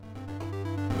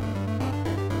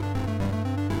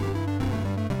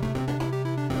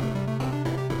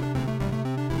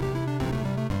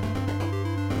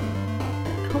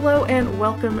Hello and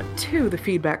welcome to the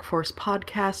Feedback Force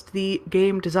podcast, the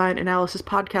game design analysis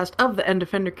podcast of the End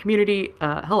Defender community.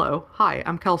 Hello. Hi,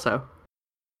 I'm Kelso.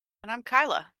 And I'm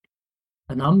Kyla.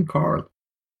 And I'm Carl.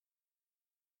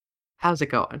 How's it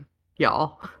going,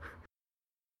 y'all?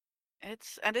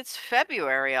 It's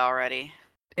February already.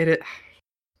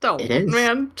 Don't, It is.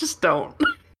 man. Just don't.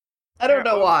 I don't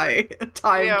know why.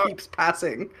 Time keeps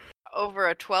passing. Over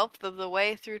a 12th of the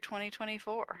way through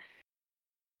 2024.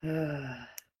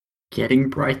 Getting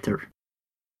brighter.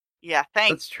 Yeah,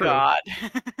 thank That's true. God.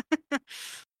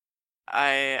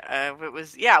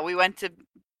 We went to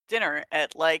dinner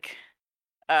at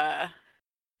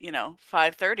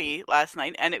 5:30 last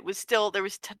night, and it was still, there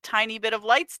was a tiny bit of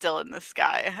light still in the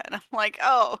sky, and I'm like,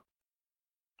 oh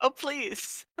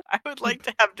please, I would like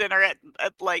to have dinner at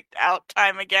like out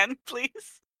time again,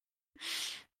 please.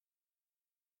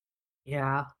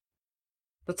 Yeah.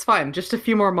 That's fine. Just a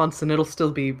few more months and it'll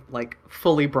still be, like,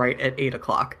 fully bright at 8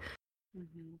 o'clock.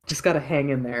 Mm-hmm. Just gotta hang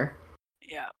in there.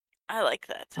 Yeah, I like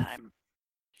that time.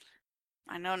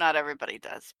 I know not everybody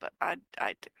does, but I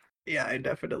do. Yeah, I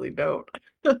definitely don't.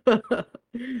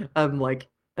 I'm, like,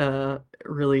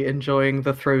 really enjoying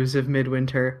the throes of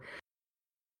midwinter.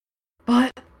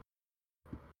 But,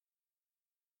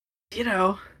 you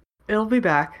know, it'll be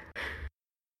back.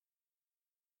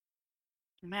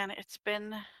 Man, it's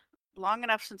been long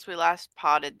enough since we last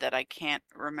podded that I can't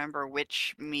remember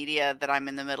which media that I'm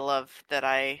in the middle of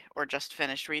or just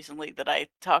finished recently that I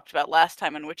talked about last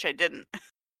time and which I didn't.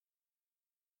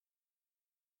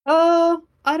 I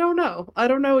don't know. I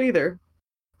don't know either.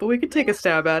 But we could take a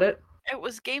stab at it. It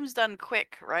was Games Done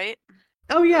Quick, right?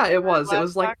 Oh yeah, it was. It last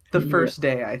was like the first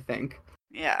day, I think.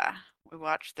 Yeah. We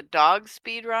watched the dog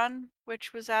speed run,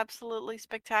 which was absolutely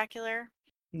spectacular.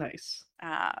 Nice.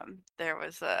 There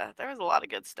was a lot of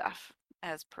good stuff,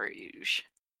 as per usual.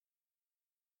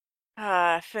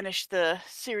 I finished the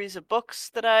series of books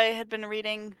that I had been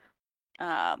reading,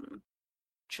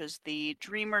 which was the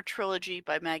Dreamer trilogy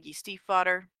by Maggie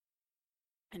Stiefvater.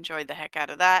 Enjoyed the heck out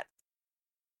of that.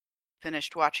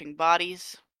 Finished watching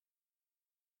Bodies.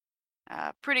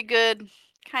 Pretty good.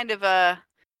 Kind of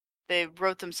they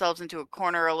wrote themselves into a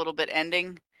corner a little bit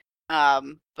ending,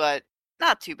 but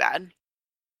not too bad.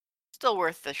 Still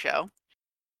worth the show.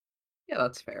 Yeah,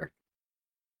 that's fair.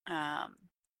 I'm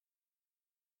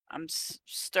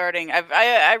starting.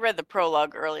 I read the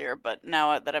prologue earlier, but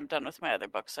now that I'm done with my other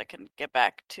books, I can get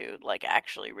back to like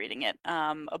actually reading it.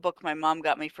 A book my mom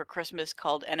got me for Christmas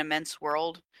called An Immense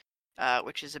World,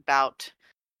 which is about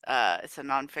it's a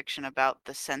nonfiction about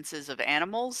the senses of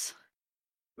animals,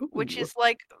 which is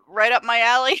like right up my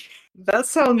alley. That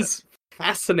sounds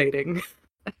fascinating.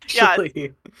 Actually. Yeah,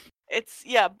 it's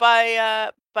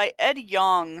by Ed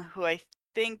Yong, who I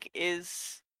think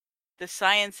is the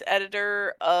science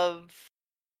editor of,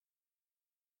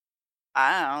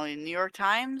 I don't know, New York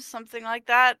Times, something like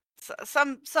that.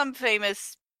 Some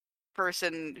famous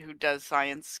person who does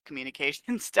science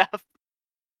communication stuff.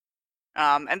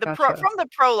 And Gotcha. from the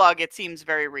prologue, it seems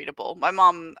very readable. My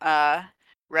mom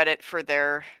read it for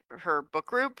her book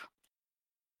group,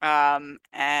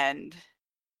 and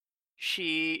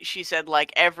she said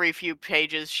like every few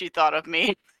pages she thought of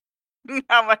me,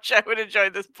 how much I would enjoy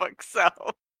this book. So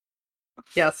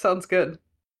yeah, sounds good.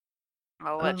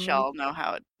 I'll let y'all know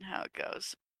how it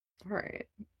goes. All right,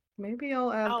 maybe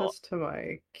I'll add this to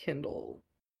my Kindle.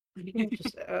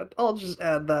 I'll just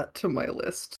add that to my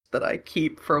list that I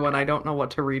keep for when I don't know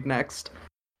what to read next.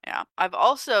 Yeah, I've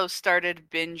also started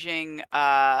binging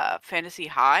Fantasy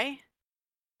High,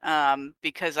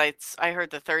 because I heard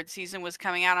the third season was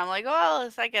coming out. I'm like, well,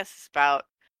 I guess it's about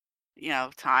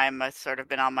time. It's sort of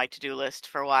been on my to-do list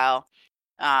for a while.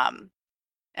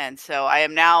 And so I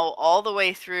am now all the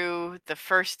way through the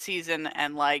first season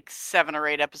and like 7 or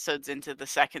 8 episodes into the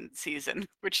second season,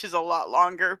 which is a lot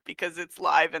longer because it's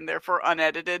live and therefore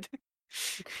unedited.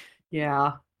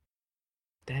 Yeah.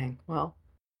 Dang. Well,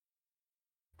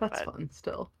 that's fun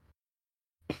still.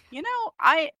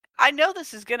 I know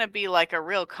this is going to be like a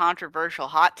real controversial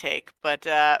hot take, but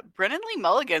Brennan Lee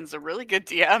Mulligan's a really good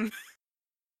DM.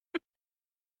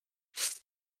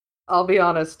 I'll be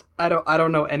honest, I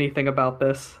don't know anything about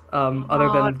this, other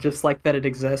than just like that it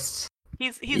exists.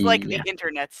 He's like the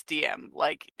internet's DM.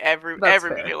 Like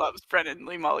everybody loves Brennan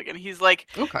Lee Mulligan. He's like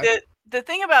the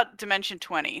thing about Dimension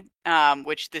 20,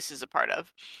 which this is a part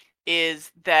of, is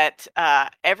that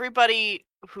everybody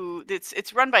who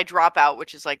it's run by Dropout,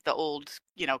 which is like the old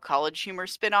college humor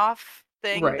spin-off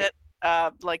thing that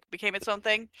like became its own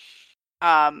thing.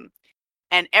 And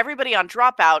everybody on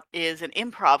Dropout is an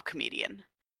improv comedian.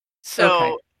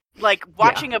 So like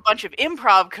watching a bunch of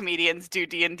improv comedians do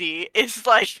D&D is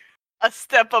like a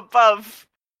step above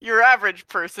your average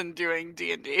person doing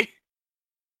D&D.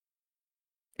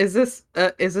 Is this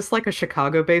like a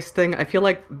Chicago-based thing? I feel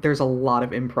like there's a lot of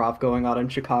improv going on in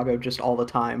Chicago just all the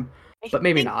time, but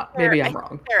maybe not. Maybe I I'm think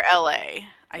wrong. they're LA.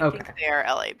 I think Okay. they are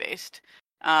LA based.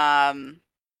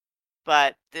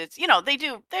 But it's they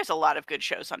do. There's a lot of good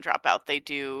shows on Dropout. They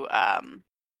do uh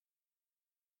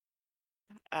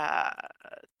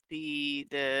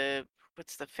the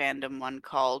what's the fandom one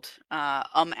called?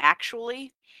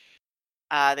 Actually.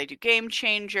 They do Game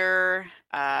Changer.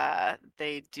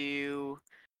 They do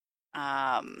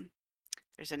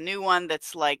there's a new one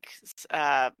that's like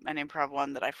an improv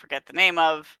one that I forget the name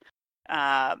of.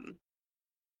 But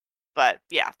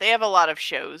yeah, they have a lot of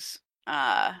shows.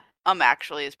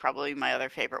 Actually is probably my other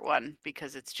favorite one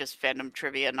because it's just fandom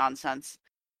trivia nonsense.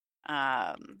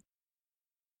 But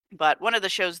one of the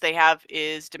shows they have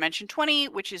is Dimension 20,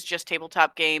 which is just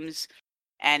tabletop games.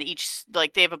 And each,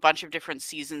 like, they have a bunch of different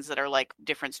seasons that are like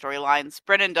different storylines.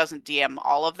 Brennan doesn't DM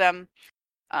all of them.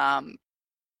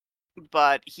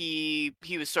 But he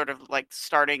was sort of like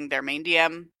starting their main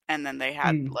DM, and then they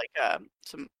had like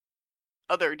some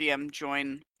other DM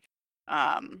join.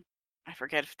 I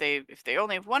forget if they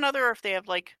only have one other or if they have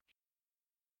like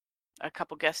a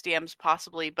couple guest DMs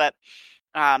possibly, but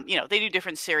they do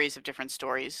different series of different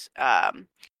stories. And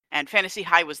Fantasy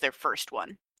High was their first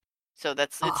one. So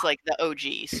it's like the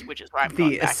OGs, which is why I'm The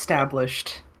going back to it.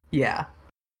 established, yeah.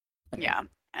 Yeah.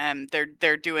 And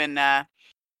they're doing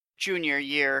junior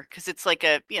year because it's like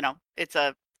it's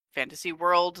a fantasy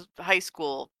world high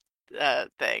school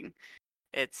thing.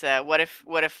 It's what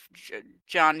if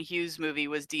John Hughes movie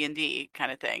was D&D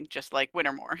kind of thing, just like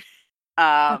Wintermore.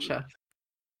 Gotcha.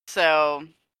 So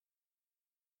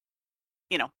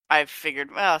I've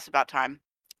figured, well, it's about time.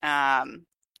 And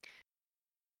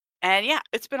yeah,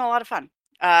 it's been a lot of fun.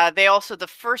 They also, the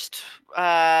first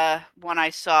one I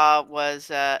saw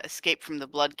was Escape from the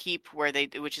Blood Keep,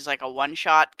 which is like a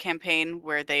one-shot campaign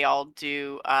where they all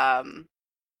do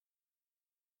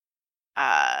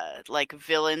like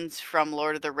villains from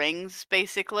Lord of the Rings,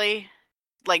 basically,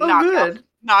 like Oh, good.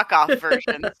 knockoff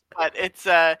versions. But it's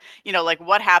like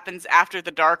what happens after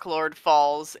the Dark Lord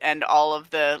falls and all of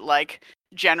the like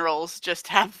generals just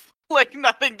have like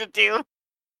nothing to do.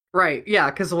 Right, yeah,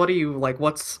 because what do you like?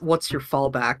 What's your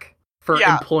fallback for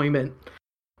Yeah, employment?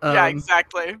 yeah,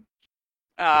 exactly.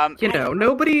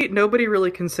 Nobody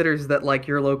really considers that like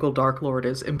your local Dark Lord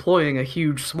is employing a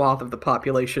huge swath of the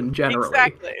population generally.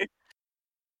 Exactly.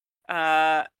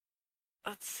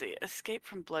 Let's see. Escape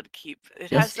from Bloodkeep. It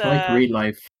has Just like real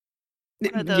life.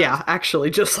 one of those. Yeah, actually,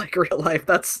 just like real life.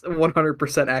 That's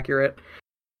 100% accurate.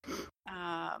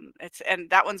 And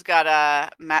that one's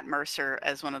got Matt Mercer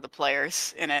as one of the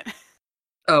players in it.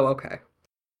 Oh, okay.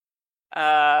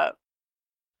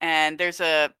 And there's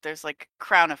like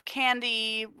Crown of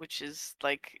Candy, which is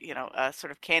like a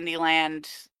sort of Candyland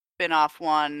spin-off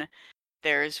one.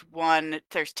 There's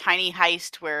Tiny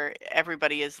Heist where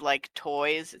everybody is like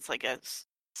toys. It's like a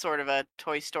sort of a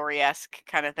Toy Story-esque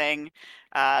kind of thing.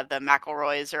 The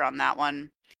McElroys are on that one.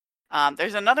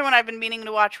 There's another one I've been meaning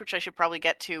to watch, which I should probably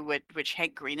get to, which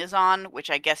Hank Green is on,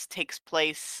 which I guess takes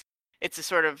place. It's a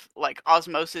sort of like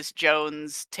Osmosis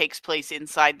Jones takes place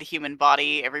inside the human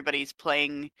body. Everybody's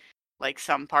playing like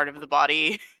some part of the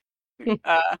body, kind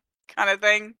of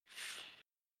thing.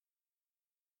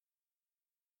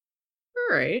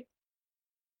 All right.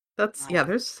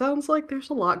 There's sounds like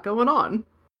there's a lot going on.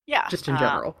 Yeah. Just in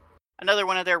general. Another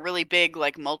one of their really big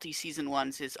like multi-season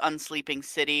ones is Unsleeping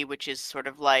City, which is sort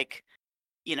of like,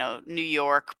 New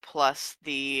York plus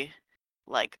the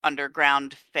like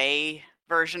underground Fae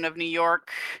version of New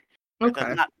York.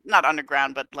 Okay. Not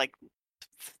underground, but like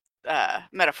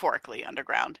metaphorically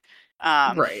underground.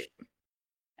 Right.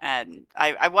 And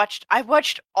I watched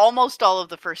almost all of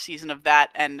the first season of that,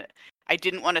 and I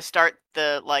didn't want to start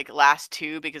the like last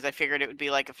two because I figured it would be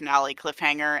like a finale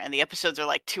cliffhanger, and the episodes are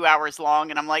like 2 hours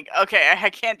long, and I'm like, okay, I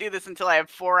can't do this until I have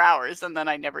 4 hours, and then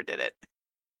I never did it.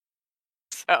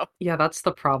 So yeah, that's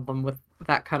the problem with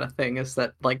that kind of thing is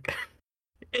that like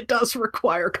it does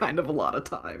require kind of a lot of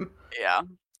time. yeah.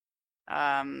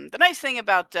 The nice thing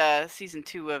about season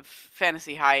 2 of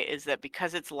Fantasy High is that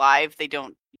because it's live, they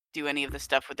don't do any of the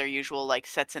stuff with their usual like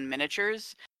sets and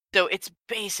miniatures. So it's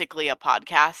basically a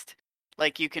podcast.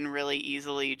 Like you can really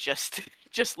easily just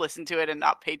listen to it and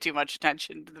not pay too much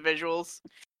attention to the visuals.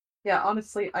 Yeah,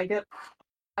 honestly, I get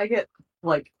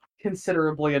like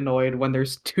considerably annoyed when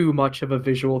there's too much of a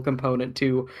visual component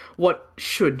to what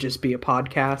should just be a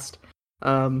podcast.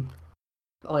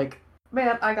 Like,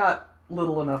 man, I got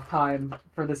little enough time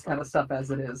for this kind of stuff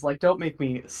as it is. Like, don't make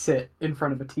me sit in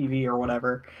front of a TV or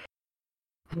whatever.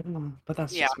 But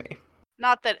that's Yeah. just me.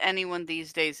 Not that anyone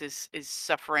these days is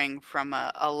suffering from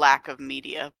a lack of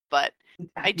media, but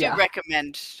I do Yeah.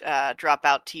 recommend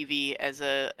Dropout TV as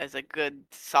a good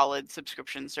solid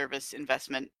subscription service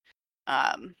investment,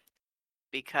 um,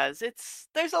 because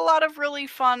there's a lot of really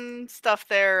fun stuff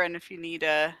there, and if you need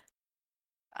um,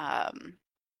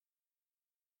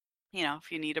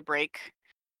 if you need a break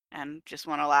and just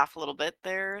want to laugh a little bit,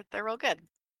 they're real good.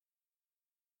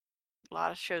 A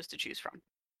lot of shows to choose from.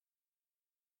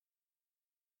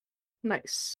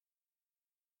 Nice.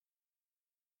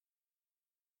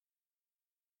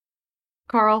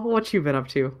 Carl, what you been up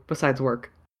to besides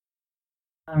work?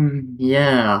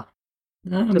 Yeah,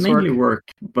 Just mainly work?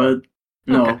 work, but Okay.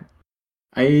 no,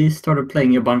 I started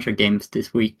playing a bunch of games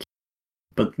this week,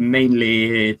 but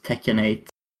mainly Tekken 8,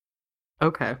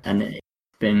 Okay. and it's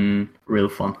been real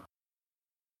fun.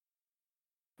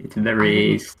 It's I very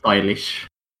didn't stylish.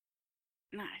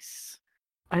 Nice.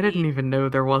 I didn't Neat. even know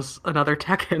there was another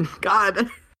Tekken. God.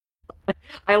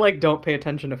 I like don't pay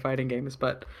attention to fighting games,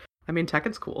 but I mean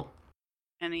Tekken's cool.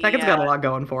 Any Tekken's got a lot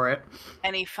going for it.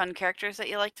 any fun characters that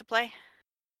you like to play?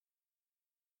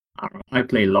 I don't know, I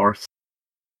play Lars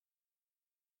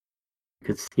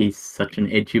because he's such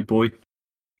an edgy boy.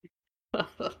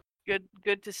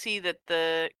 Good to see that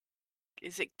the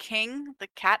is it King, the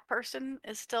cat person,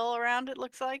 is still around, it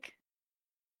looks like.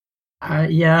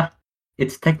 Yeah,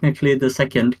 it's technically the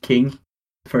second king.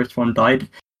 The first one died,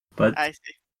 but I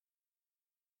see.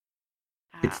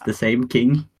 it's Uh, the same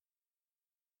king,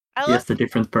 I love just a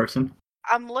different person.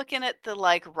 I'm looking at the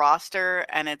like roster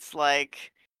and it's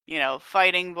like,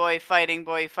 fighting boy, fighting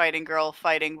boy, fighting girl,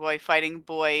 fighting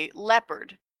boy,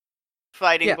 leopard,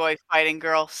 fighting Yeah, boy, fighting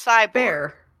girl, cyborg.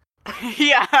 fair.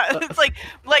 Yeah, Uh, it's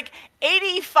like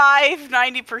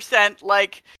 85-90%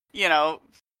 like, you know,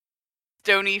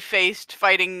 stony faced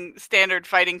fighting standard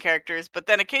fighting characters, but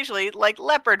then occasionally like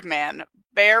leopard man,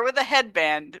 bear with a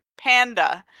headband,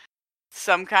 panda,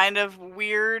 some kind of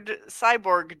weird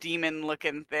cyborg demon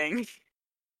looking thing.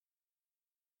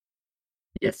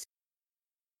 Yes.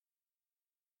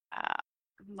 Uh,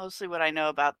 Mostly what I know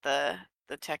about the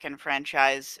Tekken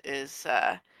franchise is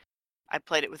I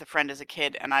played it with a friend as a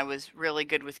kid, and I was really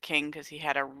good with King because he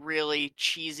had a really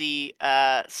cheesy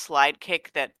slide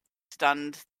kick that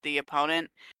stunned the opponent,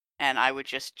 and I would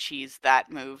just cheese that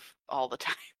move all the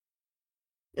time.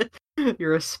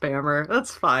 You're a spammer.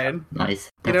 That's fine. Nice.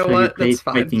 You That's know how you what? play That's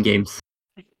fine. fighting games.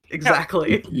 No,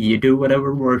 Exactly. You do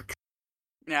whatever works.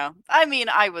 no. I mean,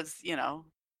 I was,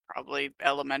 probably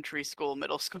elementary school,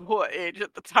 middle school age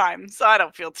at the time, so I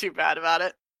don't feel too bad about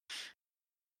it.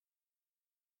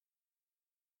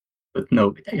 But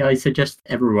no, I suggest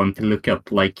everyone to look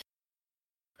up like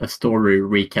a story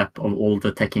recap of all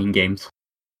the Tekken games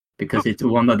because it's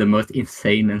one of the most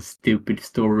insane and stupid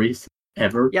stories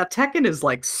ever. Yeah, Tekken is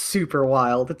like super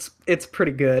wild. It's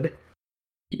pretty good.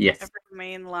 Yes.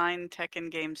 Every mainline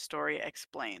Tekken game story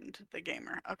explained. The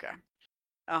gamer. Okay.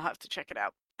 I'll have to check it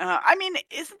out. I mean,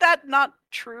 isn't that not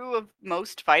true of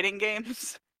most fighting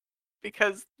games?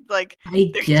 Because like I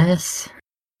there's guess.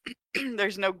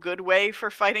 there's no good way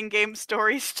for fighting game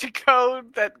stories to go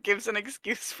that gives an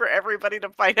excuse for everybody to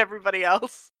fight everybody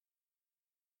else.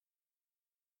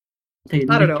 They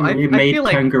I don't know. I literally I made feel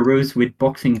like kangaroos with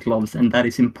boxing gloves, and that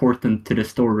is important to the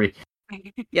story.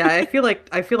 yeah, I feel like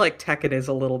Tekken is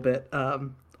a little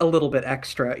bit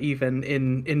extra even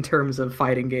in terms of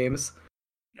fighting games.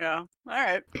 Yeah. All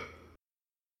right.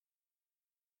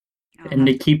 I'll And have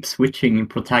they to. keep switching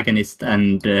protagonist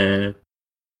and the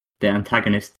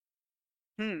antagonist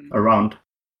Hmm. around.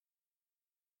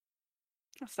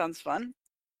 That sounds fun.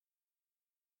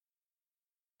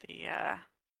 The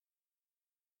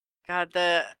God,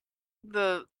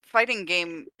 the fighting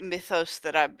game mythos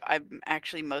that I'm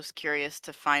actually most curious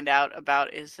to find out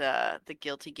about is the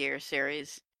Guilty Gear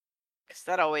series, because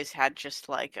that always had just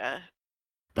like a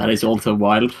That is also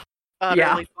wild.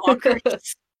 Yeah. utterly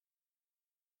bonkers.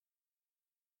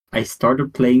 I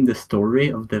started playing the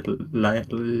story of the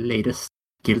latest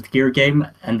Guild Gear game,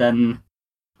 and then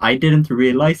I didn't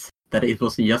realize that it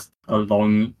was just a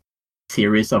long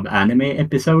series of anime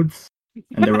episodes,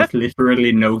 and there was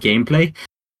literally no gameplay.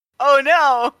 Oh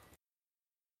no,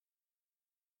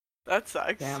 that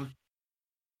sucks. Damn.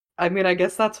 I mean, I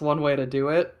guess that's one way to do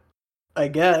it. I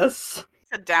guess.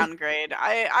 It's a downgrade.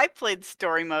 I played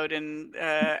story mode in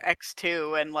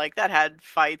X2 and like that had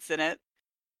fights in it,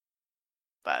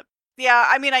 but yeah,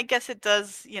 I mean, I guess it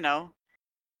does.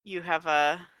 You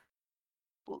have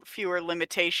fewer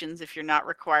limitations if you're not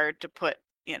required to put,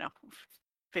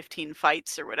 15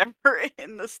 fights or whatever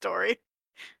in the story.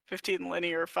 15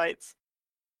 linear fights.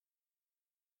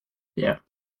 Yeah.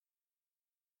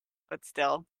 but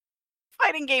still.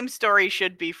 Fighting game stories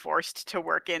should be forced to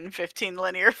work in 15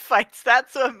 linear fights.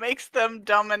 That's what makes them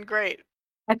dumb and great.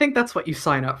 I think that's what you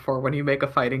sign up for when you make a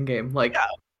fighting game. Like,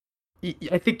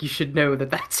 I think you should know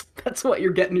that that's what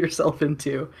you're getting yourself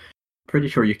into. Pretty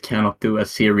sure you cannot do a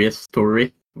serious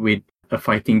story with a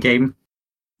fighting game.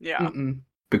 Yeah.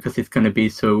 Because it's going to be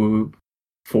so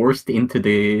forced into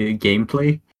the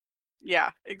gameplay. Yeah,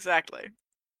 exactly.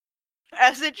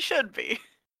 As it should be.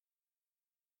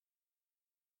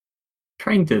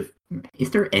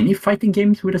 Is there any fighting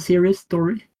games with a serious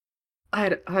story?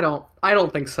 I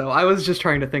don't think so. I was just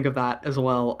trying to think of that as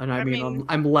well, and I mean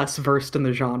I'm less versed in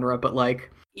the genre, but like,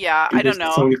 yeah, I don't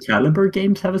know. Soul Calibur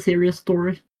games have a serious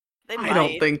story? They I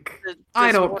don't think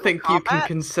you can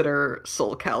consider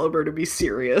Soul Calibur to be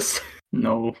serious.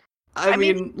 No. I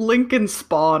mean, Link and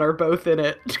Spawn are both in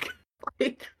it.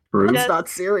 Like, it's not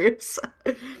serious.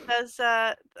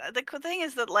 The thing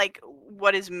is that, like,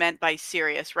 what is meant by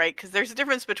serious, right? Because there's a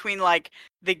difference between, like,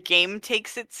 the game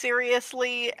takes it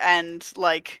seriously and,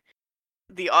 like,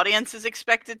 the audience is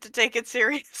expected to take it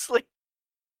seriously.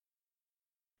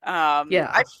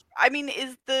 Yeah. I mean,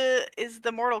 is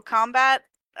the Mortal Kombat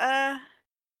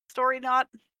story not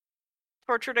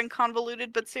tortured and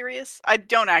convoluted but serious? I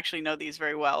don't actually know these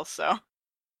very well, so.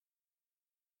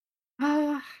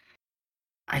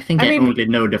 I think I only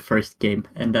know the first game,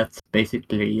 and that's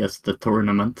basically just the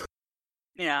tournament.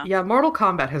 Yeah. Yeah, Mortal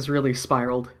Kombat has really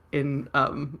spiraled in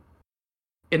a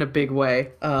big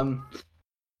way.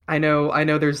 I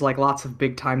know there's like lots of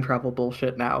big time travel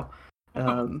bullshit now.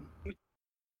 I'm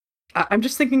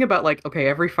just thinking about, like, okay,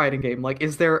 every fighting game, like,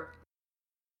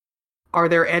 are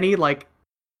there any, like,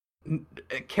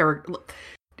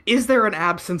 is there an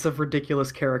absence of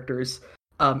ridiculous characters?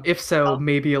 If so,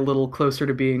 maybe a little closer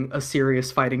to being a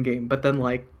serious fighting game, but then,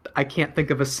 like, I can't think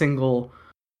of a single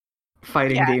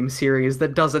fighting game series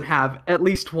that doesn't have at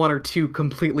least one or two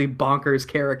completely bonkers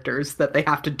characters that they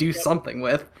have to do something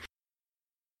with.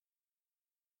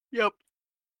 Yep.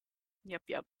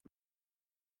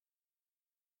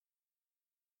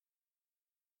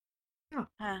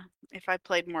 If I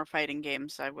played more fighting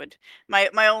games, I would.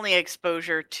 My only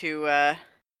exposure to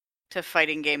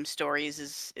fighting game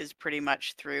stories is pretty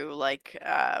much through, like,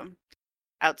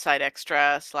 Outside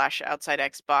Extra / Outside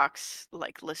Xbox,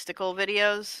 like, listicle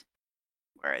videos,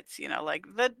 where it's, you know, like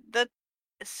the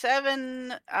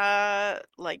 7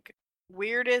 like,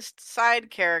 weirdest side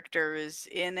characters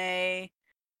in a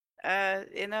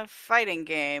fighting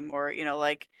game, or, you know,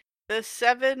 like, the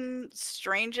 7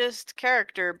 strangest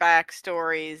character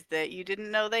backstories that you didn't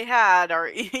know they had, or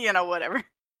you know, whatever.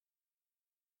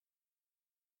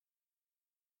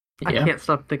 I can't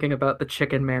stop thinking about the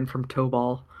Chicken Man from Toe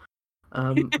Ball.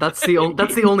 That's the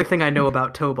only thing I know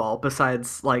about Toe Ball,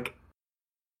 besides, like,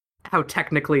 how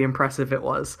technically impressive it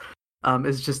was.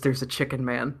 Is just there's a Chicken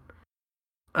Man.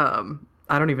 I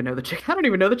don't even know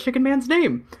the Chicken Man's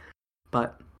name.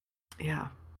 But yeah.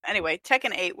 Anyway,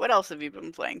 Tekken 8. What else have you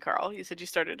been playing, Carl? You said you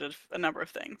started a number of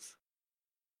things.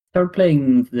 Started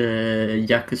playing the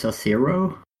Yakuza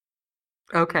 0.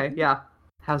 Okay, yeah.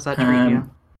 How's that treating you?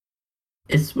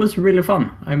 It was really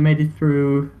fun. I made it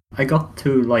through. I got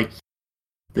to, like,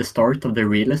 the start of the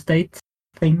real estate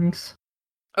things.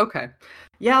 Okay.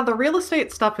 Yeah, the real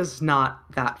estate stuff is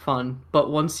not that fun,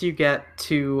 but once you get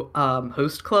to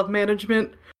host club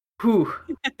management,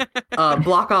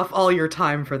 block off all your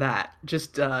time for that.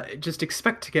 Just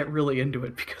expect to get really into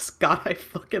it, because God, I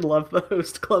fucking love the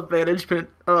host club management.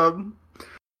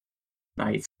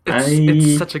 Nice.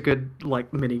 It's such a good,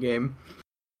 like, mini game.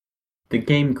 The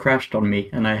game crashed on me,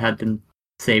 and I hadn't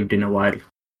saved in a while.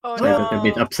 Oh, so I got a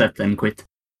bit upset and quit.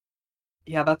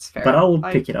 Yeah, that's fair. But I'll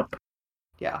pick it up.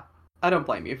 Yeah, I don't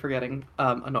blame you for getting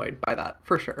annoyed by that,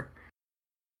 for sure.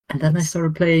 And then I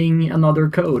started playing another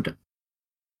Code.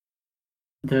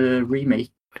 The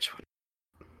remake. Which one?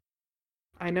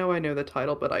 I know the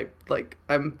title, but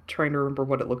I'm trying to remember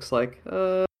what it looks like.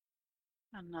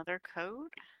 Another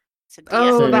Code? It's a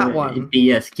DS that one. A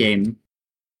DS game.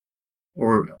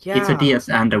 Or it's a DS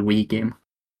and a Wii game.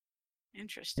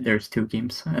 Interesting. There's 2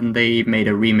 games, and they made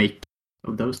a remake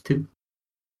of those 2.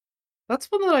 That's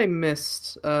one that I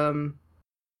missed.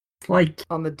 Like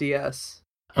on the DS.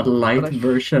 A light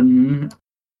version,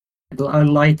 a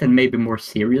light and maybe more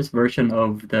serious version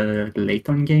of the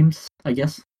Layton games, I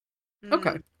guess.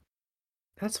 Okay.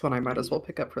 That's one I might as well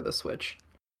pick up for the Switch.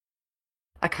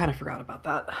 I kind of forgot about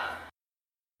that.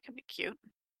 Could be cute.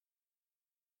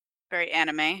 Very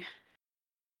anime.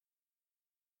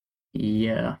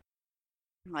 Yeah.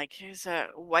 Like, there's a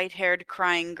white-haired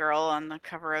crying girl on the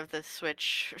cover of the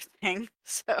Switch thing,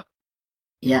 so.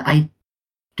 Yeah, I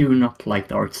do not like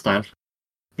the art style.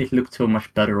 it looked so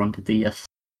much better on the DS.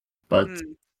 But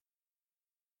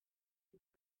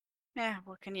Yeah,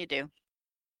 what can you do?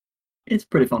 it's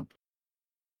pretty fun.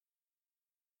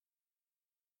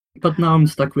 But now I'm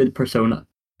stuck with Persona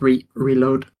 3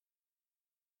 Reload.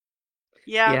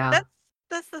 Yeah,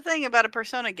 that's the thing about a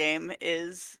Persona game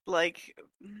is like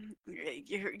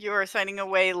you're assigning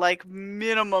away like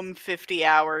minimum 50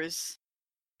 hours,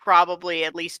 probably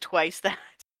at least twice that.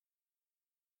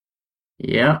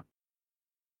 Yeah.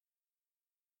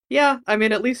 Yeah, I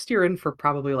mean, at least you're in for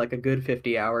probably like a good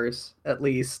 50 hours, at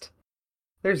least.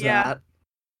 There's Yeah. that.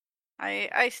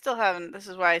 I still haven't. This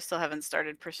is why I still haven't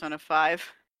started Persona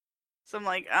 5. So I'm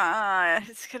like,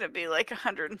 it's gonna be like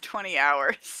 120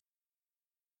 hours.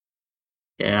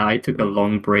 Yeah, I took a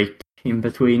long break in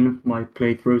between my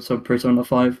playthroughs of Persona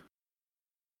 5.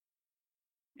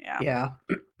 Yeah. Yeah.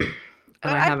 And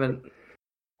But I haven't.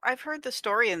 I've heard the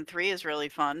story in 3 is really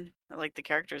fun. Like the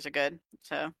characters are good.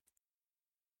 So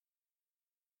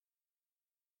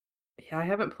Yeah, I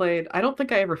haven't played. I don't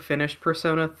think I ever finished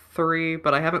Persona 3,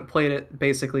 but I haven't played it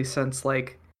basically since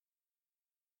like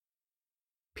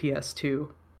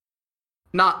PS2.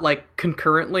 Not like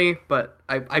concurrently, but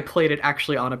I played it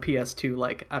actually on a PS2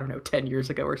 like, I don't know, 10 years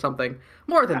ago or something.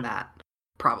 More than that.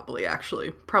 Probably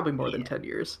actually. Probably more than 10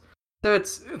 years. So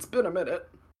it's been a minute.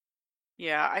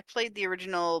 yeah, I played the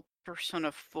original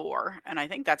Persona 4, and I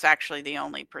think that's actually the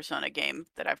only Persona game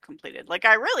that I've completed. Like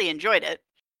I really enjoyed it.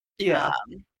 Yeah.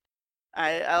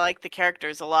 I like the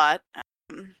characters a lot.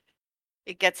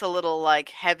 It gets a little like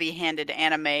heavy-handed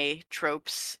anime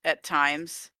tropes at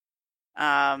times.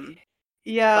 Yeah,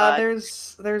 But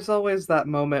there's always that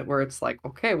moment where it's like,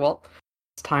 okay, well,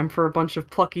 it's time for a bunch of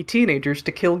plucky teenagers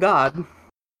to kill God.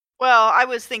 well, I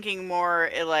was thinking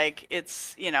more like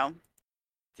it's it's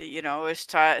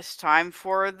time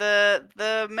for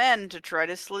the men to try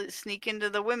to sneak into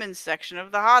the women's section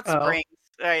of the hot Oh, springs,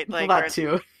 right? well, Like, that or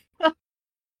too.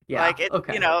 Yeah, like it,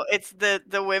 okay. it's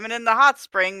the women in the hot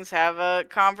springs have a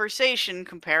conversation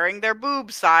comparing their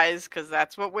boob size because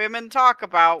that's what women talk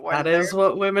about That when they're is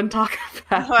what women talk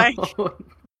like, about.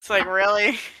 it's like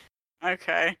really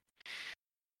okay.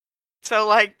 So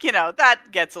like that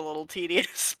gets a little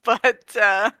tedious, but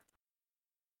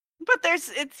there's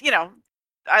it's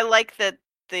I like that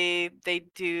they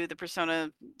do the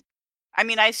Persona. I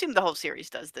mean, I assume the whole series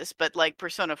does this, but like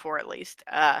Persona 4 at least,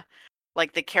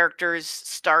 like the characters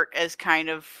start as kind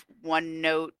of one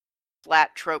note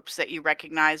flat tropes that you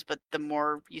recognize, but the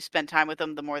more you spend time with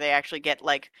them, the more they actually get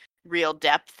like real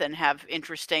depth and have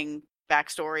interesting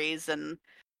backstories and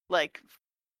like,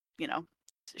 you know,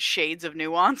 shades of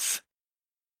nuance.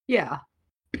 Yeah,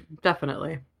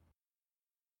 definitely.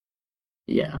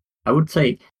 Yeah. I would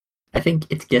say I think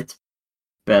it gets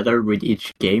better with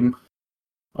each game.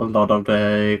 A lot of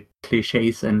the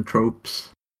cliches and tropes.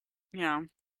 Yeah.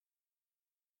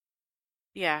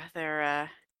 Yeah, they're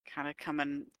kind of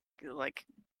coming like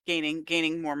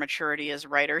gaining more maturity as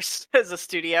writers as a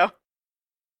studio.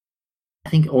 I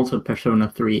think also Persona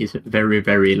 3 is very,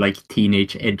 very like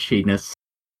teenage edginess.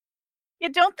 Yeah,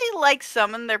 don't they like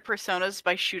summon their personas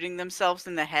by shooting themselves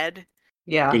in the head?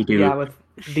 They Yeah, do. yeah, with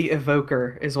the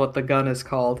evoker is what the gun is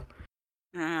called.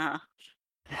 Uh,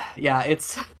 Yeah,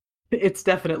 it's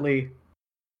definitely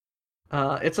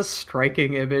it's a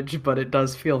striking image, but it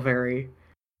does feel very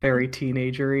very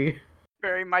teenagery.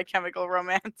 very My Chemical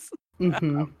Romance.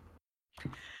 Mhm.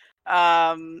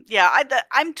 Yeah,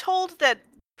 I'm told that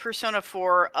Persona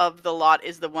 4 of the lot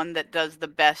is the one that does the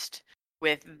best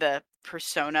with the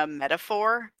persona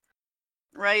metaphor,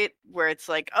 right? Where it's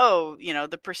like, oh,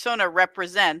 the persona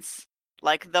represents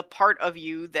like the part of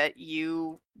you that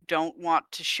you don't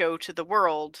want to show to the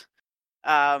world,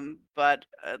 but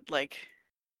like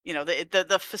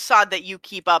the facade that you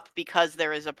keep up because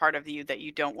there is a part of you that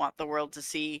you don't want the world to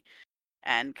see,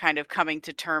 and kind of coming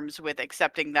to terms with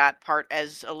accepting that part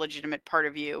as a legitimate part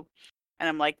of you. And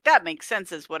I'm like, that makes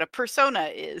sense as what a persona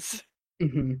is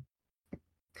Mhm.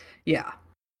 Yeah,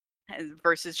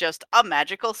 versus just a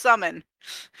magical summon.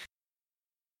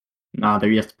 Nah,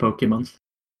 they're just Pokemon.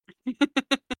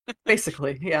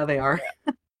 basically. Yeah, they are.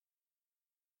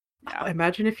 Yeah.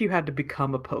 Imagine if you had to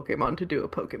become a Pokemon to do a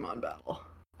Pokemon battle.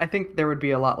 I think there would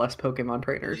be a lot less Pokemon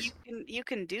trainers. You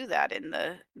can do that in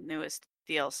the newest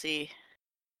DLC.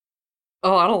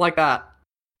 Oh, I don't like that.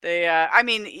 I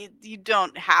mean, you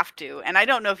don't have to, and I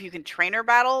don't know if you can trainer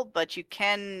battle, but you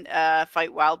can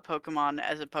fight wild Pokemon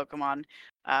as a Pokemon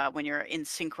when you're in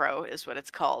synchro, is what it's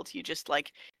called. You just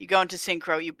like you go into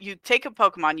synchro. You take a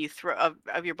Pokemon, you throw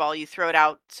of your ball, you throw it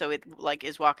out so it like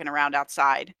is walking around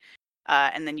outside,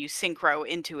 and then you synchro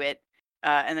into it,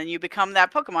 and then you become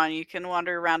that Pokemon. You can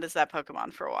wander around as that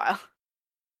Pokemon for a while.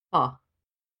 Huh.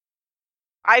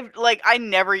 I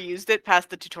never used it past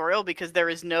the tutorial because there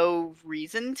is no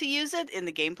reason to use it in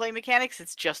the gameplay mechanics.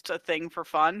 It's just a thing for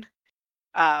fun.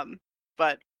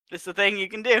 But it's a thing you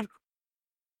can do.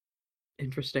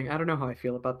 Interesting. I don't know how I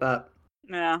feel about that.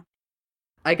 Yeah.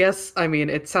 I guess, I mean,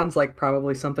 it sounds like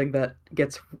probably something that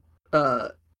gets uh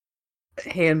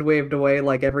hand waved away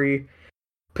like every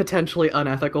potentially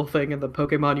unethical thing in the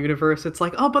Pokemon universe. It's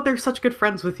like, oh, but they're such good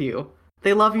friends with you.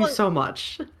 They love you Well, so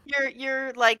much.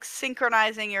 you're like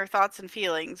synchronizing your thoughts and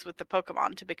feelings with the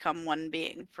Pokemon to become one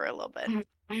being for a little bit.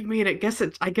 I mean, I guess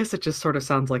it just sort of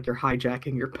sounds like you're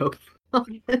hijacking your Pokemon.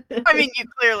 I mean, you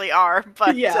clearly are,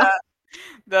 but Yeah.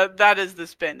 that is the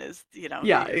spin. Is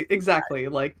Yeah, exactly.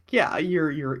 Like, yeah,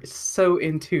 you're so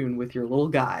in tune with your little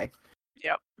guy.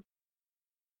 Yep.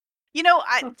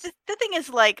 That's The thing is,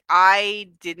 like, I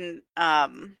didn't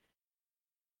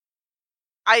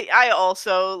I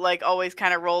also like always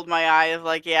kind of rolled my eye of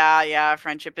like, yeah,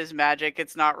 friendship is magic.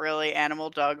 It's not really animal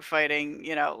dog fighting,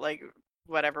 like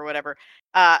whatever.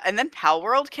 And then Pal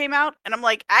World came out, and I'm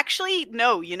like, actually,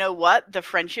 no, you know what? The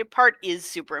friendship part is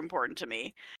super important to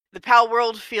me. The Pal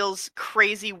World feels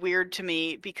crazy weird to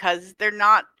me because they're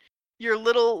not your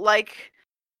little like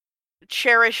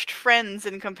cherished friends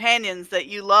and companions that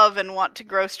you love and want to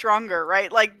grow stronger, right?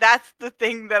 Like that's the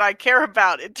thing that I care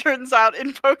about. It turns out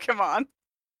in Pokemon.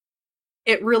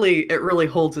 it really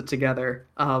holds it together.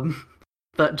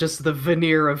 That just the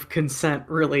veneer of consent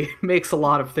really makes a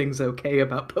lot of things okay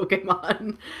about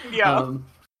Pokemon. Yeah. Um,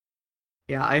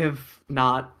 yeah, I have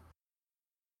not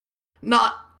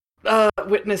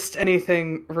witnessed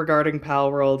anything regarding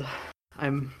Pal World.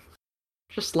 I'm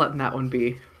just letting that one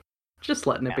be. Just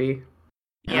letting it be.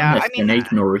 Yeah, I'm I just mean, gonna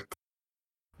ignore it.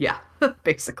 Yeah,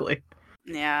 basically.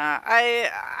 yeah,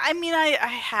 I mean, I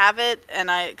have it, and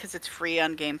because it's free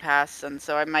on Game Pass, and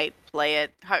so I might play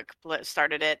it.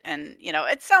 Started it, and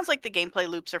it sounds like the gameplay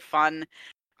loops are fun.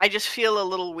 I just feel a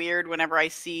little weird whenever I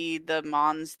see the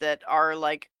mons that are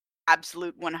like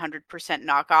absolute 100%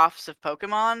 knockoffs of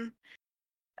Pokemon.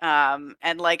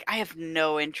 And like I have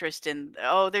no interest in,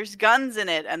 oh, there's guns in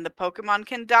it and the Pokemon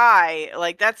can die.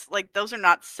 Like that's like those are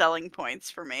not selling points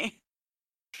for me.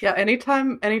 Yeah,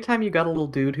 anytime you got a little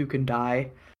dude who can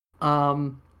die,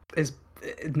 is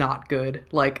not good.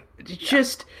 Like Yeah.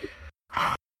 just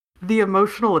the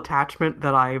emotional attachment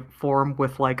that I form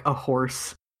with like a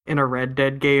horse in a Red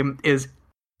Dead game is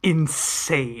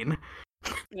insane.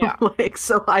 Yeah. Like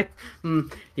so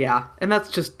yeah, and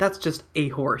that's just a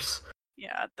horse.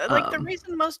 Yeah. Like the Um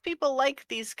reason most people like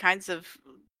these kinds of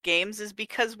games is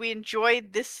because we enjoy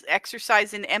this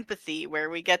exercise in empathy where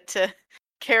we get to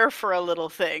care for a little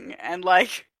thing, and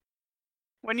like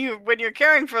when you're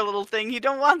caring for a little thing, you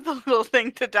don't want the little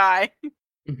thing to die.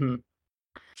 mhm.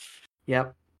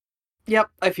 Yep. Yep,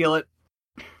 I feel it.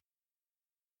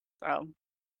 So,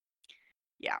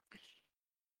 yeah.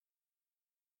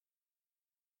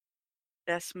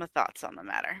 That's my thoughts on the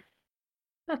matter.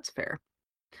 That's fair.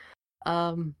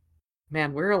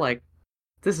 Man, we're like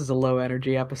this is a low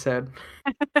energy episode,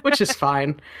 which is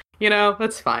fine.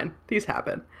 That's fine. These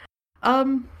happen.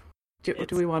 Um, do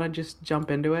It's we want to just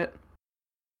jump into it?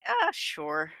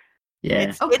 sure.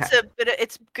 Yeah. Okay.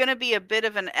 It's gonna be a bit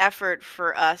of an effort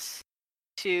for us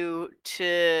to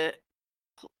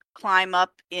climb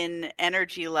up in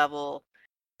energy level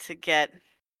to get to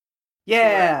a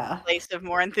Yeah. place of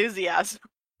more enthusiasm.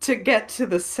 To get to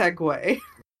the segue.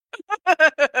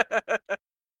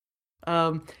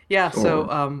 Yeah, so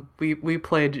Sure. we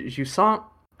played Jusant,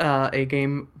 a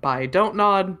game by Don't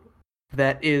Nod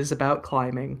that is about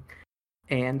climbing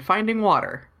and finding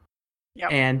water.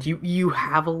 Yep, And you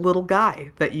have a little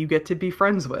guy that you get to be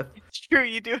friends with. it's true.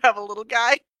 You do have a little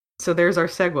guy. So there's our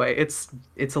segue.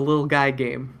 It's a little guy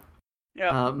game.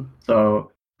 Yep.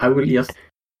 So I will just,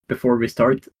 before we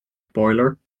start,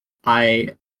 spoiler,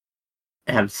 I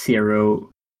have zero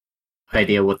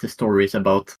idea what the story is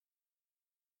about.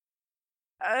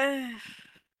 I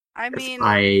As mean,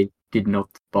 I did not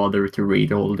bother to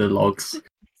read all the logs.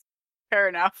 fair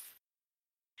enough.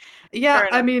 Yeah, Fair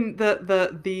I enough. mean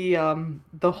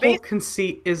the whole Bas-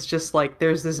 conceit is just like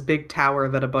there's this big tower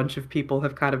that a bunch of people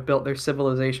have kind of built their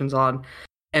civilizations on,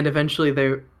 and eventually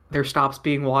there stops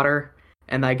being water,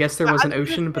 and I guess there I was was an gonna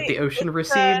ocean, but say the ocean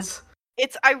recedes.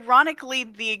 it's ironically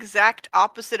the exact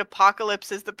opposite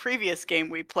apocalypse as the previous game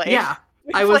we played. Yeah,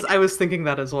 We I was played I was thinking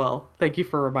that as well. Thank you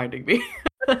for reminding me.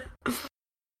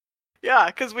 Yeah,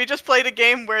 because we just played a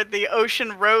game where the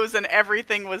ocean rose and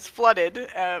everything was flooded,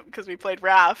 because we played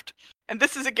Raft. And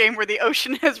this is a game where the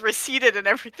ocean has receded and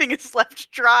everything is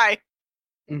left dry.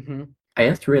 hmm I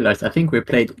just realized I think we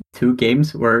played two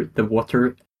games where the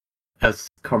water has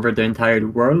covered the entire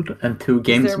world, and 2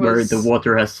 games there where the was-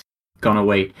 water has gone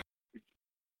away.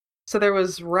 So there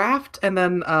was Raft, and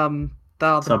then the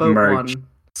boat Submerged. one,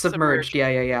 Submerged.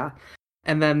 Yeah.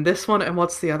 And then this one, and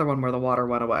what's the other one where the water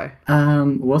went away?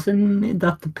 Wasn't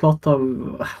that the plot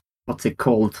of what's it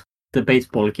called? The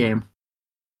baseball game.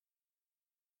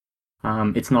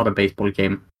 It's not a baseball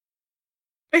game.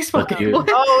 Baseball But game. you-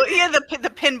 Oh, yeah, the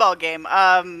pinball game.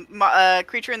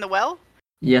 Creature in the Well?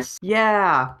 Yes.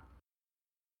 Yeah.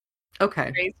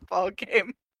 Okay. Baseball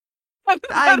game.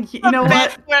 You know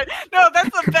what? No,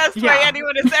 that's the best way Yeah.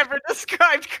 anyone has ever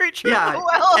described Creature in Yeah. the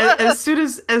Well. As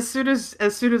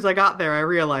soon as I got there, I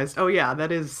realized, oh yeah,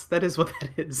 that is what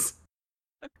that is.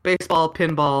 Baseball,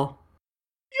 pinball.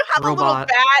 You have a little Robot.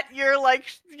 bat, you're like,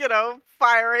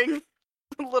 firing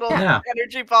little Yeah.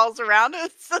 energy balls around.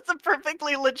 That's a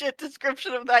perfectly legit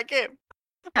description of that game.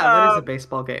 Yeah, that is a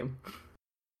baseball game.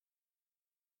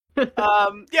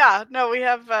 Yeah, no, we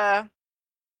have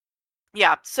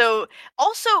yeah, so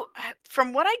also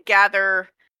from what I gather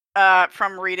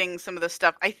from reading some of the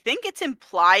stuff, I think it's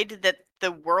implied that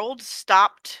the world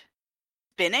stopped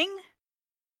spinning,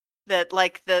 that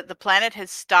like the planet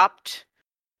has stopped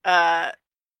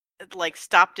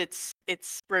stopped its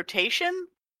rotation,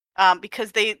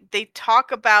 because they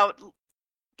talk about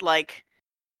like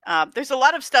there's a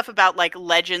lot of stuff about like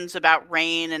legends about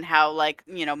rain and how like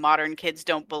modern kids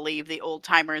don't believe the old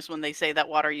timers when they say that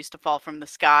water used to fall from the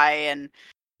sky and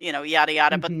yada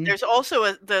yada. But Mhm. there's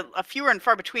also a fewer and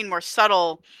far between more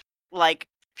subtle, like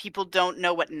people don't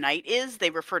know what night is. They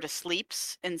refer to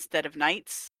sleeps instead of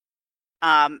nights.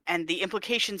 And the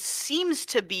implication seems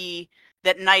to be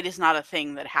that night is not a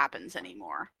thing that happens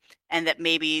anymore, and that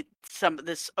maybe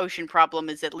this ocean problem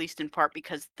is at least in part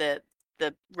because the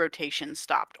rotation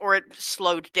stopped, or it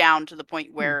slowed down to the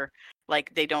point where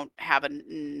like they don't have a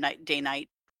day night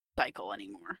cycle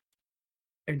anymore.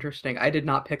 Interesting. I did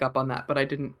not pick up on that, but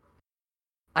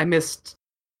I missed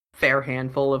fair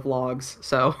handful of logs,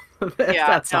 so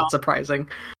that's not surprising.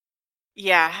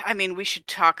 Yeah, I mean, we should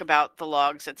talk about the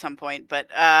logs at some point, but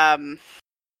and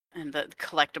the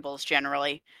collectibles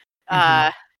generally.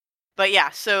 Mhm. But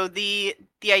yeah, so the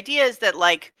idea is that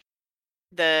like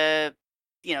the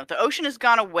ocean has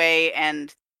gone away,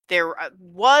 and there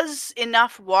was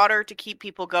enough water to keep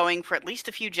people going for at least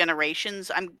a few generations.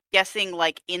 I'm guessing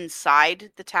like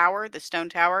inside the tower, the stone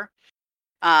tower.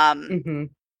 Mhm.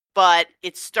 But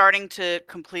it's starting to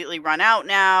completely run out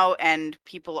now, and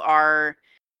people are,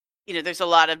 there's a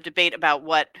lot of debate about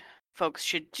what folks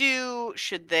should do.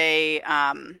 Should they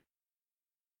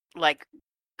like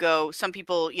go? Some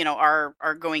people,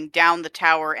 are going down the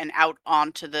tower and out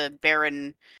onto the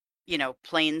barren,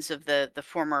 plains of the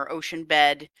former ocean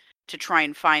bed to try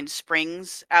and find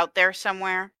springs out there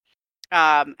somewhere.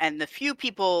 And the few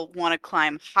people want to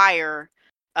climb higher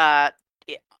uh,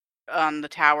 on the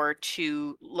tower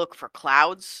to look for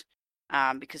clouds,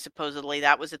 because supposedly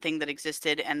that was a thing that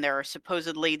existed, and there are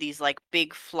supposedly these like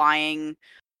big flying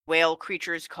whale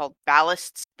creatures called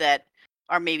ballasts that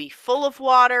are maybe full of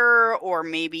water, or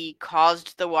maybe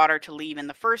caused the water to leave in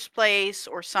the first place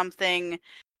or something,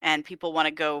 and people want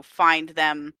to go find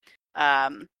them.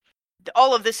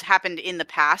 All of this happened in the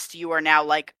past. You are now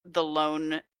like the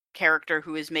lone character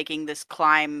who is making this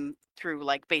climb through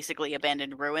like basically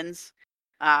abandoned ruins.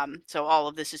 So all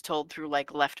of this is told through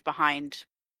like left behind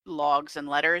logs and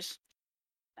letters.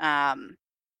 But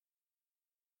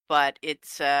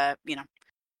it's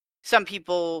some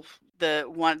people,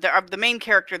 the main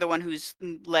character, the one whose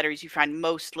letters you find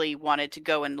mostly, wanted to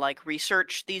go and like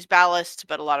research these ballasts,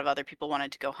 but a lot of other people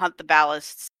wanted to go hunt the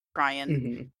ballasts, try and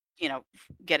Mhm.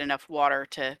 Get enough water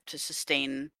to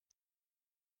sustain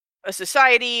a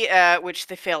society, which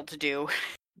they failed to do.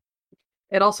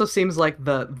 It also seems like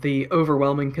the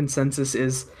overwhelming consensus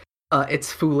is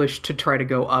it's foolish to try to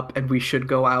go up and we should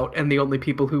go out, and the only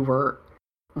people who were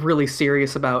really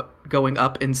serious about going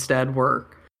up instead were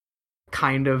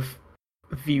kind of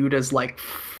viewed as like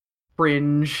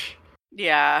fringe,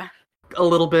 Yeah. a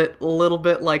little bit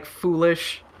like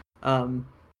foolish.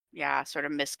 Yeah, sort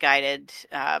of misguided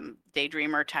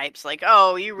daydreamer types, like,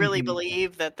 oh, you really Mhm.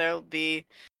 believe that there'll be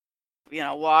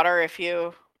water if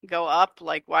you go up?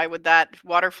 Like, why would that?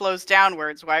 Water flows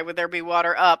downwards, why would there be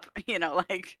water up?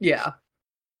 Like, Yeah.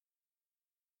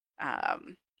 I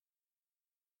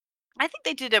think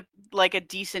they did a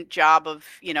decent job of,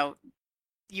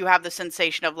 you have the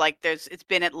sensation of like it's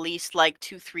been at least like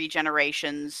 2-3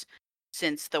 generations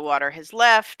since the water has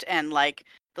left, and like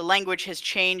the language has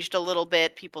changed a little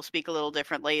bit. People speak a little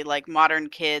differently. Like modern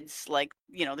kids, like,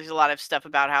 there's a lot of stuff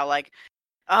about how like,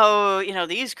 oh,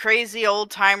 these crazy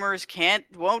old timers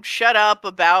won't shut up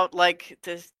about like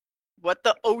what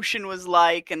the ocean was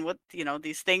like and what,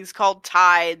 these things called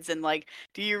tides, and like,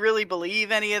 do you really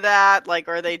believe any of that? Like,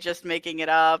 are they just making it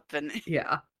up? And it's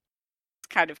Yeah.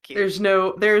 kind of cute.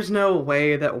 There's no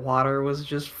way that water was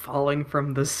just falling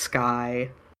from the sky.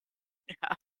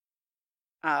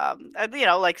 And,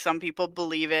 like some people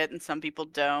believe it and some people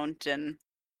don't, and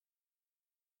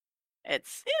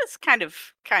it's kind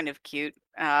of cute.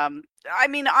 I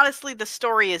mean, honestly, the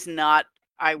story is not,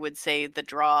 I would say, the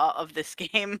draw of this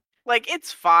game. Like,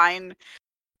 it's fine,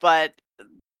 but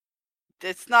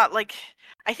it's not like,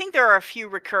 I think there are a few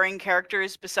recurring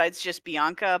characters besides just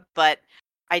Bianca, but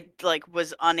I like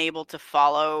was unable to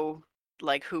follow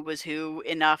like who was who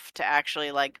enough to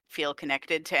actually like feel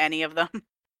connected to any of them.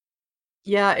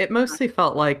 Yeah, it mostly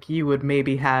felt like you would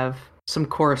maybe have some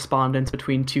correspondence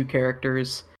between two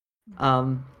characters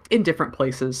in different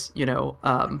places,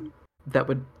 that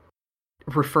would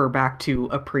refer back to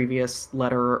a previous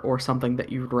letter or something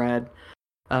that you'd read,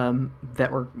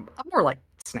 that were more like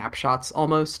snapshots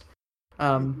almost.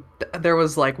 There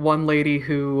was like one lady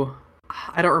who,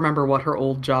 I don't remember what her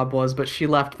old job was, but she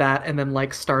left that and then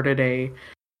like started a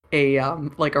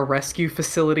like a rescue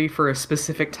facility for a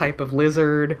specific type of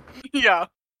lizard. Yeah.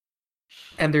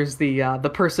 And there's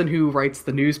the person who writes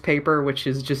the newspaper, which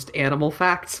is just animal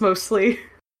facts mostly,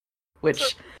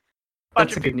 which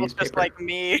Bunch that's of a good people just newspaper. like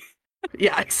me.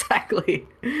 Yeah, exactly.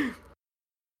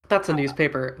 That's a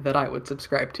newspaper that I would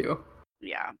subscribe to.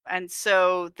 Yeah. And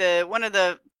so the one of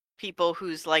the people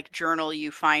whose like journal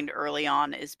you find early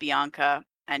on is Bianca,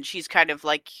 and she's kind of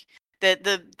like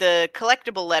the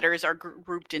collectible letters are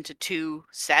grouped into two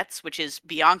sets, which is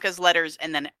Bianca's letters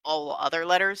and then all other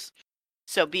letters.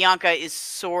 So Bianca is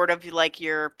sort of like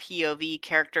your POV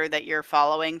character that you're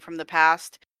following from the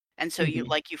past. And so you Mhm.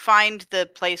 like you find the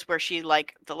place where she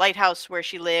like the lighthouse where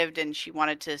she lived, and she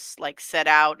wanted to like set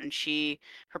out, and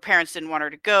her parents didn't want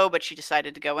her to go, but she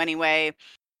decided to go anyway.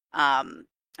 Um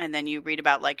and then you read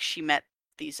about like she met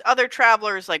these other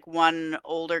travelers, like one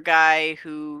older guy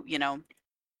who,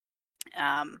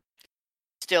 um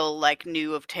still like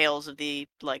knew of tales of the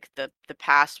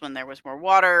past when there was more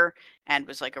water, and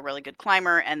was like a really good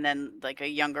climber, and then like a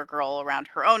younger girl around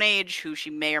her own age who she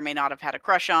may or may not have had a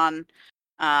crush on.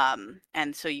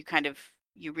 And so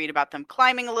you read about them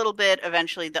climbing a little bit.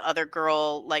 Eventually the other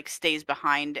girl like stays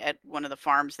behind at one of the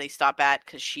farms they stop at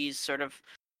because she's sort of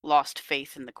lost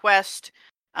faith in the quest.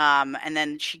 And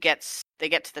then they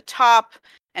get to the top,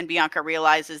 and Bianca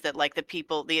realizes that like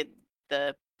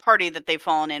the party that they've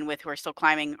fallen in with who are still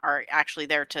climbing are actually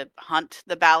there to hunt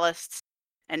the ballasts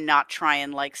and not try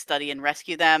and like study and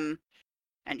rescue them.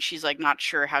 And she's like not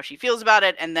sure how she feels about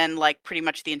it. And then like pretty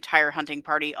much the entire hunting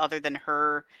party, other than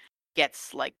her,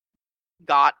 gets like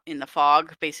got in the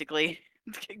fog, basically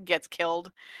gets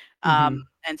killed. Um, Mhm.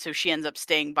 and so she ends up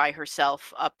staying by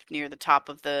herself up near the top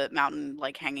of the mountain,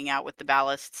 like hanging out with the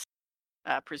ballasts,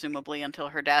 presumably until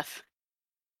her death.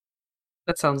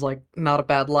 That sounds like not a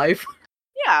bad life.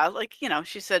 Yeah, like,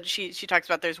 she said she talks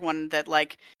about there's one that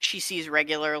like she sees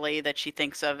regularly that she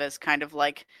thinks of as kind of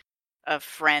like a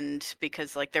friend,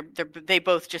 because like they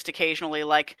both just occasionally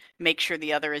like make sure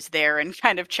the other is there and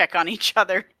kind of check on each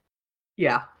other.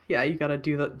 Yeah, yeah, you gotta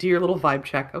do your little vibe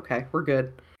check. Okay, we're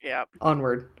good. Yeah.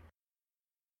 Onward.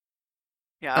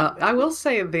 Yeah. I will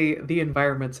say the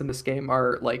environments in this game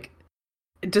are like,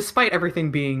 despite everything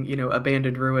being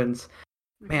abandoned ruins,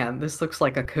 Mhm. man, this looks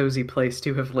like a cozy place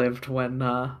to have lived when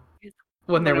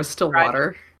When there it was was still thriving.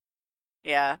 water.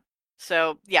 Yeah.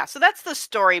 So, yeah, so that's the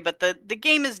story, but the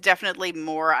game is definitely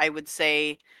more, I would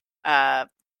say, uh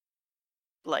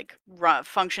like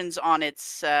functions on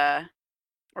its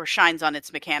or shines on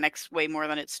its mechanics way more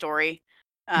than its story.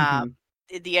 Uh, Hmm.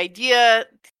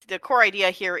 the core idea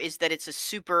here is that it's a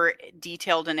super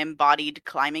detailed and embodied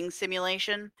climbing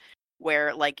simulation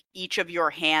where like each of your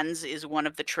hands is one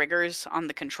of the triggers on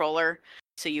the controller.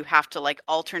 So you have to like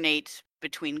alternate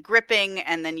between gripping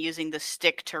and then using the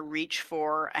stick to reach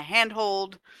for a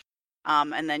handhold.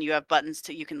 And then you have buttons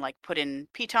you can like put in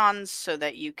pitons so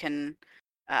that you can,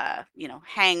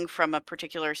 hang from a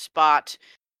particular spot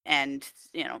and,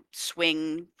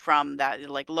 swing from that,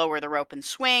 like lower the rope and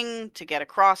swing to get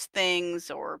across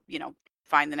things, or,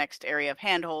 find the next area of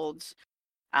handholds.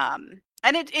 And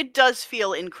it does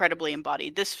feel incredibly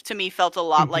embodied. This to me felt a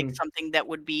lot like Hmm. something that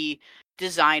would be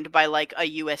designed by like a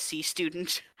USC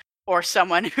student or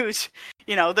someone who's,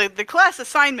 the class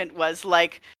assignment was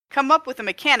like come up with a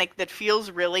mechanic that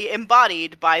feels really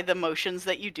embodied by the motions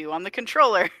that you do on the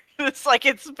controller. It's like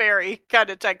it's very kind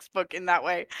of textbook in that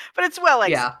way, but it's well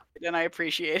Yeah, executed and I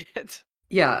appreciate it.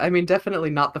 yeah. I mean, definitely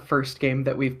not the first game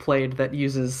that we've played that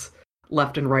uses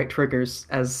left and right triggers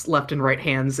as left and right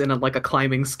hands in like a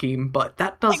climbing scheme, but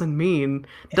that doesn't mean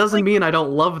I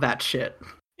don't love that shit.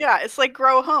 Yeah, it's like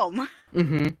Grow Home.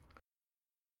 Hmm.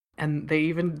 And they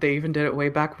even did it way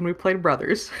back when we played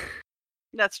Brothers.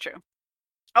 That's true.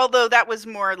 Although that was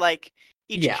more like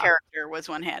each Yeah. character was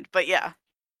one hand, but yeah.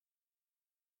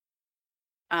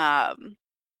 Um,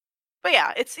 but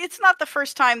yeah, it's not the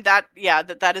first time that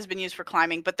that has been used for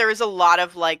climbing, but there is a lot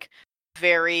of like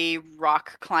very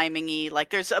rock climbing-y. Like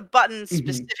there's a button Hmm.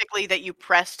 specifically that you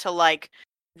press to like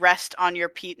rest on your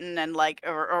piton and like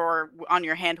or on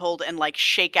your handhold and like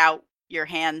shake out your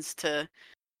hands to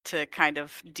kind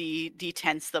of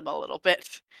detense them a little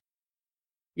bit.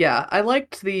 Yeah, I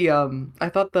liked I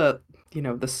thought the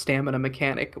stamina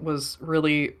mechanic was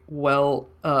really well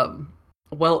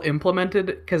implemented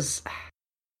because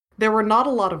there were not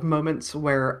a lot of moments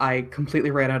where I completely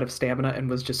ran out of stamina and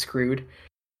was just screwed.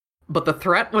 But the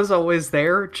threat was always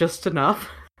there just enough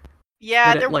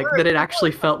Yeah, that it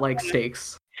actually felt like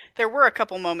stakes. there were a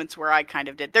couple moments where I kind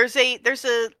of did. There's a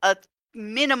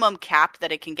minimum cap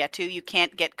that it can get to. You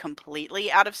can't get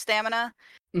completely out of stamina.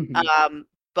 Hmm. Um,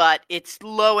 but it's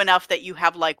low enough that you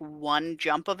have like one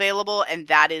jump available, and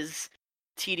that is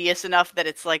tedious enough that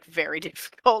it's like very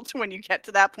difficult when you get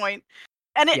to that point.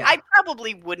 And Yeah. I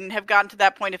probably wouldn't have gotten to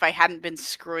that point if I hadn't been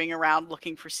screwing around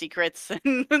looking for secrets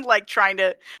and like trying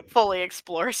to fully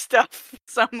explore stuff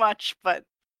so much. But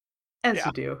As yeah,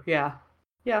 you do. Yeah.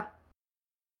 Yeah.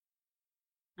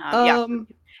 yeah. Um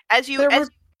As you there were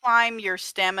climb, your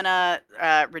stamina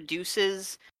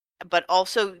reduces, but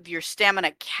also your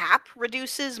stamina cap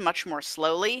reduces much more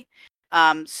slowly.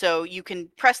 So you can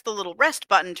press the little rest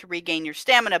button to regain your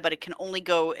stamina, but it can only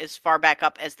go as far back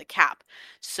up as the cap.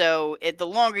 So the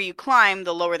longer you climb,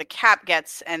 the lower the cap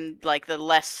gets, and like the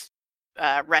less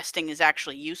resting is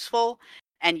actually useful.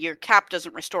 And your cap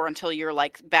doesn't restore until you're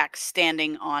like back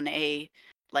standing on a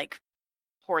like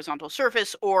horizontal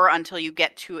surface or until you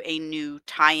get to a new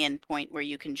tie-in point where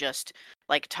you can just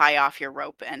like tie off your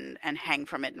rope and hang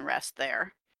from it and rest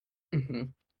there. Mhm.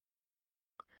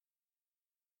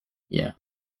 Yeah.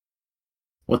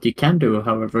 What you can do,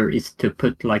 however, is to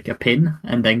put like a pin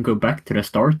and then go back to the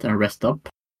start and rest up.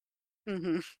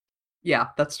 Hmm. Yeah,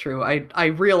 that's true. I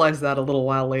realized that a little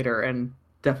while later and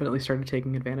definitely started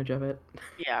taking advantage of it.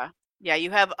 Yeah, yeah.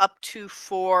 You have up to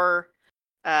four.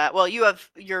 Well, you have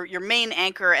your main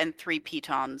anchor and three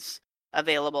pitons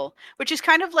available, which is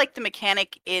kind of like the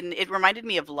mechanic in. It reminded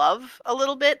me of Love a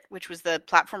little bit, which was the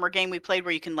platformer game we played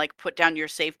where you can like put down your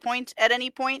save point at any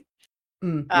point.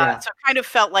 Yeah. So it kind of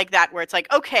felt like that, where it's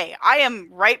like, okay, I am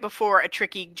right before a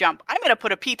tricky jump. I'm going to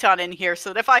put a piton in here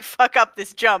so that if I fuck up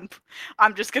this jump,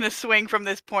 I'm just going to swing from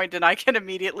this point and I can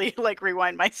immediately like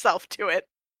rewind myself to it.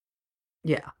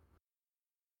 Yeah.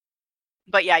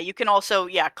 But yeah, you can also,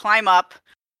 climb up,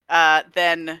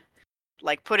 then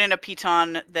like put in a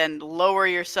piton, then lower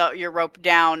your rope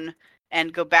down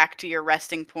and go back to your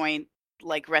resting point,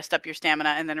 like rest up your stamina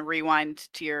and then rewind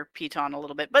to your piton a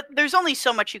little bit. But there's only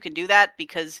so much you can do that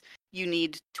because you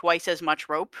need twice as much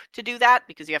rope to do that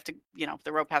because you have to,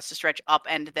 the rope has to stretch up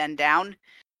and then down.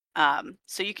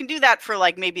 So you can do that for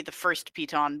like maybe the first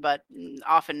piton, but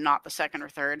often not the second or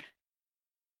third.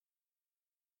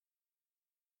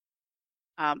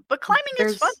 But climbing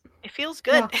is fun. There's It feels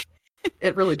yeah, good.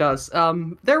 it really does.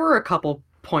 There were a couple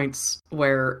points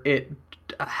where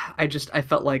I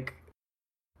felt like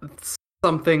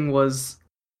something was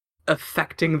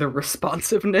affecting the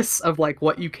responsiveness of like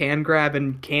what you can grab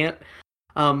and can't.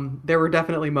 There were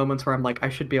definitely moments where I'm like, I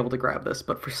should be able to grab this,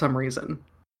 but for some reason,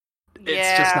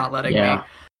 it's just Yeah. not letting me. Yeah.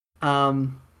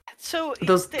 Um, So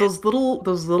those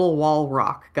little wall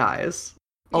rock guys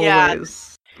yeah,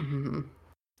 always. Mhm.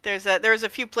 there's a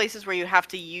few places where you have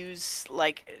to use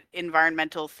like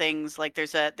environmental things. Like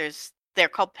they're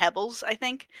called pebbles, I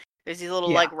think. There's these little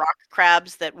Yeah. like rock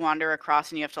crabs that wander across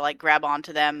and you have to like grab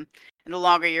onto them. And the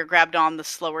longer you're grabbed on, the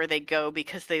slower they go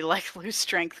because they like lose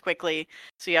strength quickly.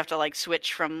 So you have to like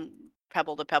switch from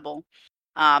pebble to pebble.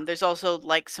 There's also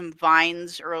like some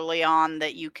vines early on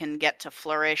that you can get to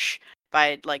flourish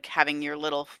by like having your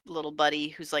little buddy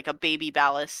who's like a baby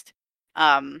ballast.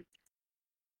 Um,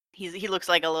 he looks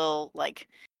like a little like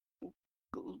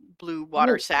blue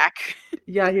water Well, sack.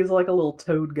 yeah, he's like a little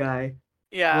toad guy.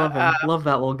 Yeah, Love him. Love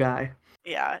that little guy.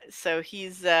 yeah. So he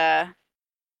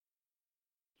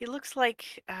looks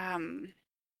like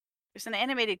there's an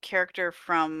animated character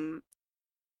from,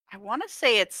 I want to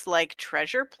say it's like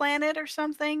Treasure Planet or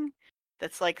something.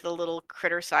 That's like the little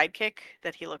critter sidekick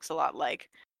that he looks a lot like.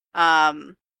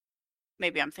 Um,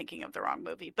 Maybe I'm thinking of the wrong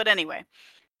movie, but anyway,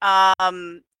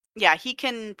 um, yeah, he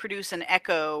can produce an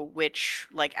echo which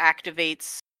like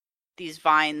activates these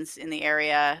vines in the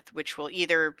area, which will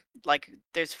either, like,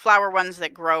 there's flower ones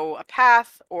that grow a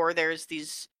path, or there's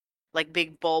these like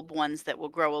big bulb ones that will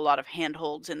grow a lot of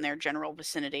handholds in their general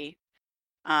vicinity.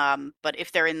 But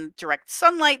if they're in direct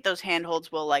sunlight, those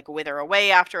handholds will like wither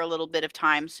away after a little bit of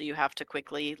time, so you have to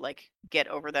quickly like get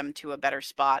over them to a better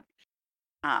spot.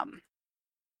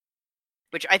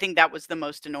 Which I think that was the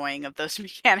most annoying of those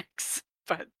mechanics.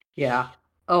 But Yeah.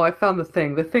 Oh, I found the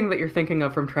thing. The thing that you're thinking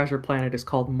of from Treasure Planet is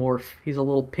called Morph. He's a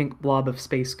little pink blob of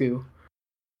space goo.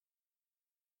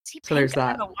 is he So pink? there's I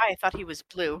that. don't know why I thought he was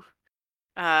blue.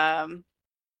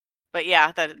 But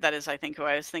yeah, that is I think who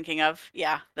I was thinking of.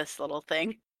 Yeah, this little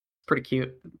thing. Pretty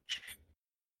cute.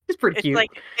 He's pretty cute.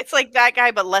 It's like that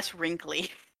guy but less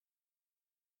wrinkly.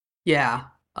 Yeah.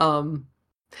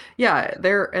 Yeah,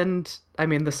 and I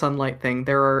mean the sunlight thing.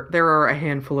 There are a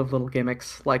handful of little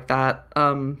gimmicks like that.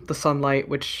 The sunlight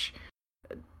which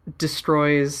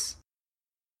destroys,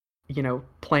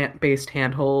 plant-based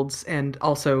handholds and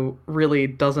also really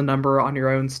does a number on your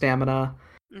own stamina.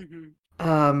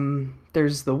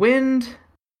 There's the wind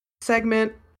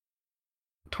segment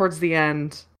towards the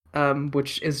end,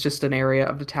 which is just an area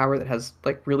of the tower that has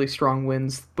like really strong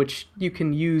winds, which you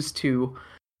can use to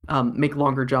make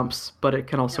longer jumps, but it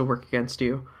can also work against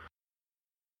you.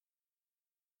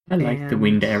 I like the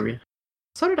wind area.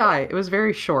 So did I. It was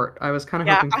very short. I was kind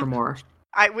of hoping for more.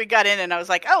 We got in and I was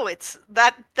like, oh, it's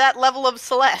that level of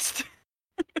Celeste.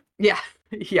 Yeah,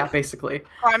 basically.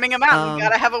 Climbing a mountain, you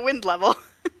gotta have a wind level.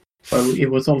 Well, it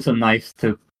was also nice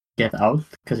to get out,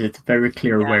 because it's very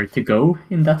clear where to go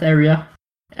in that area.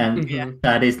 And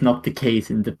that is not the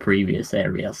case in the previous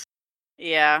areas.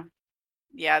 Yeah,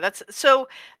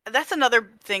 that's another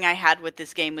thing I had with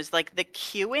this game was like the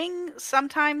queuing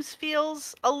sometimes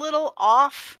feels a little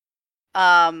off,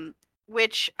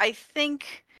 which I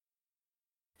think,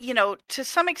 to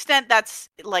some extent that's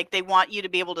like they want you to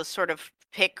be able to sort of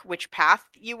pick which path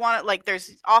you want. Like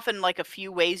there's often like a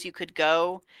few ways you could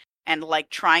go, and like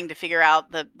trying to figure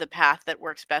out the path that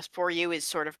works best for you is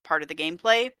sort of part of the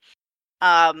gameplay.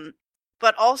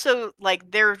 But also,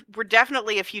 like, there were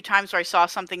definitely a few times where I saw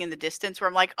something in the distance where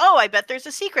I'm like, oh, I bet there's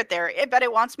a secret there. I bet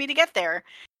it wants me to get there.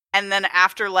 And then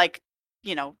after, like,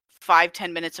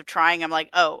 5-10 minutes of trying, I'm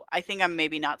like, oh, I think I'm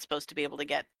maybe not supposed to be able to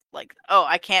get, like, oh,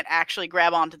 I can't actually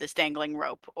grab onto this dangling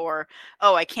rope. Or,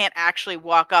 oh, I can't actually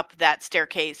walk up that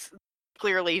staircase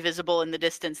clearly visible in the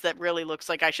distance that really looks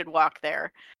like I should walk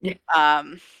there. Yeah.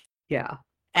 Yeah.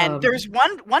 And there's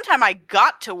one time I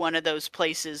got to one of those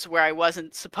places where I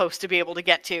wasn't supposed to be able to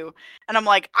get to. And I'm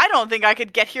like, I don't think I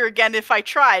could get here again if I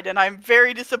tried. And I'm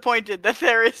very disappointed that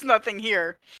there is nothing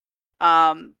here.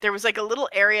 There was like a little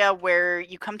area where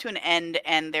you come to an end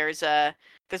and there's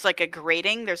like a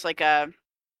grating. There's like a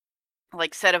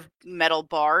set of metal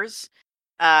bars.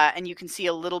 And you can see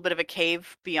a little bit of a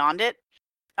cave beyond it.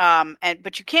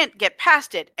 But you can't get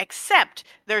past it, except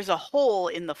there's a hole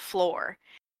in the floor.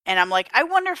 And I'm like, I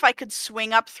wonder if I could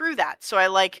swing up through that. So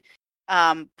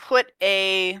I put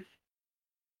a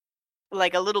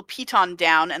little piton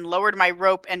down and lowered my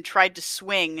rope and tried to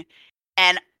swing.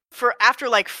 And after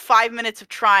like 5 minutes of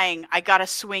trying, I got a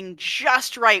swing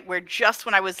just right, where just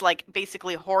when I was like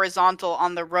basically horizontal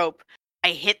on the rope, I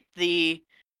hit the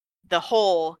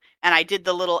hole and I did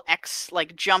the little X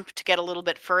like jump to get a little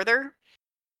bit further.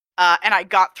 And I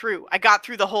got through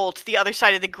the hole to the other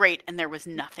side of the grate, and there was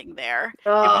nothing there.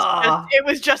 It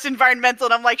was just environmental,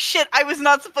 and I'm like, shit, I was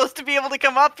not supposed to be able to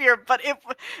come up here, but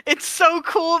it's so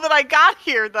cool that I got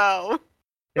here, though.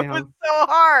 Damn. It was so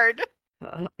hard.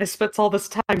 I spent all this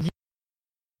time.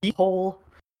 Hole.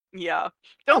 Yeah.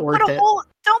 Don't put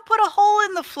a hole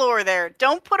in the floor there.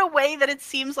 Don't put a way that it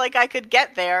seems like I could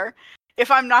get there if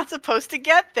I'm not supposed to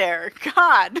get there.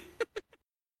 God.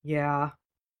 Yeah.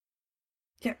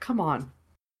 Yeah, come on.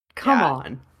 Come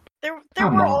on. There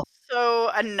were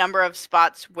also a number of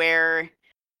spots where,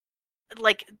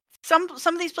 like, some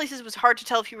of these places was hard to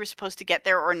tell if you were supposed to get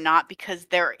there or not, because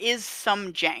there is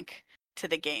some jank to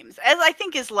the games, as I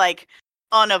think is, like,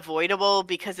 unavoidable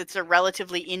because it's a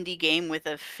relatively indie game with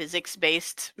a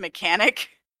physics-based mechanic.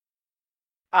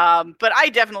 But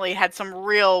I definitely had some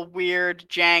real weird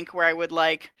jank where I would,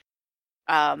 like,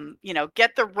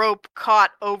 get the rope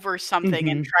caught over something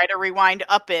and try to rewind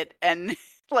up it, and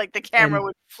like the camera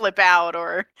would flip out,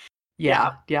 or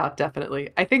yeah, definitely.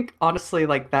 I think honestly,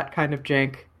 like that kind of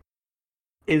jank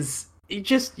is you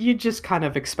just kind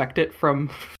of expect it from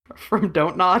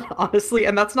Don't Nod, honestly,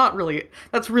 and that's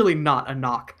really not a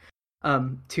knock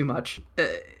too much.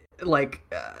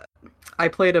 I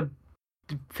played a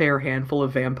fair handful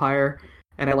of Vampire,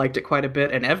 and I liked it quite a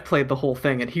bit, and Ev played the whole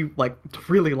thing, and he, like,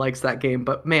 really likes that game,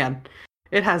 but man,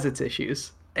 it has its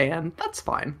issues. and that's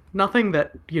fine. Nothing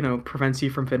that, prevents you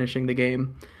from finishing the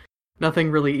game.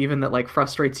 Nothing really even that like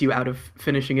frustrates you out of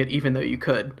finishing it even though you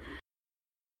could.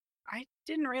 I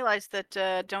didn't realize that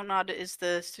Don't Nod is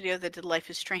the studio that did Life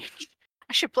is Strange.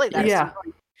 I should play that at some Yeah.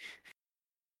 point.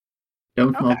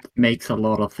 Don't Okay, not makes a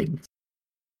lot of things.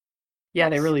 Yeah,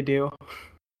 they nice. really do.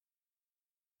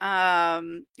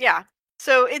 Yeah.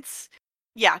 So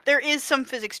there is some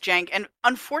physics jank, and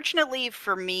unfortunately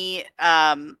for me,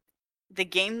 the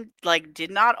game like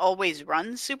did not always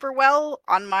run super well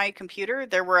on my computer.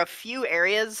 There were a few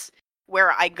areas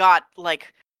where I got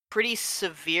like pretty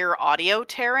severe audio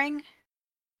tearing.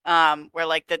 Where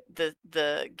like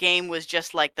the game was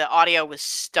just like the audio was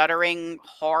stuttering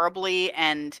horribly,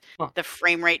 and Huh. the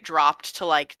frame rate dropped to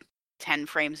like 10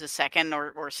 frames a second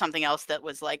or something else that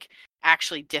was like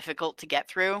actually difficult to get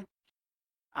through.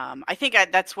 I think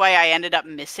that's why I ended up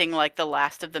missing like the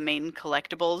last of the main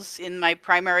collectibles in my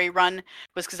primary run,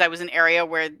 was because I was in an area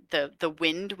where the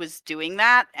wind was doing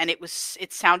that, and it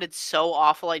sounded so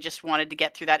awful. I just wanted to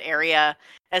get through that area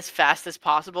as fast as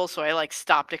possible, so I like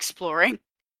stopped exploring.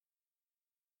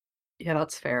 Yeah,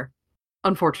 that's fair.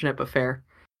 Unfortunate but fair.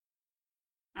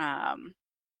 Um,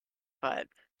 but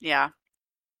yeah.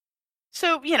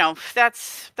 So,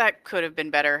 that could have been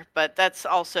better, but that's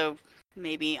also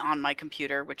maybe on my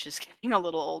computer, which is getting a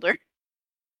little older.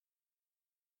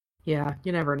 Yeah,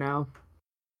 you never know.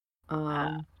 Uh,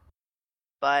 Um,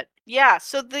 but yeah,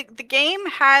 so the game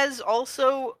has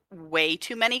also way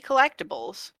too many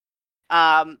collectibles.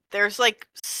 There's like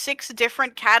 6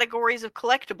 different categories of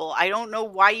collectible. I don't know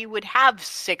why you would have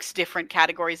 6 different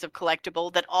categories of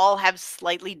collectible that all have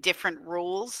slightly different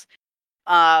rules.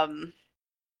 Um,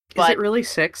 is it but really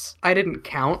 6? I didn't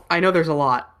count. I know there's a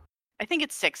lot. I think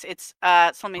it's 6. It's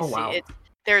so let me Oh see. wow.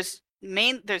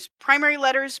 There's primary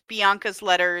letters, Bianca's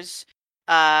letters,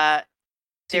 uh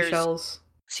there's Seashells.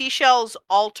 seashells,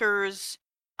 altars,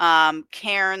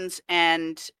 cairns,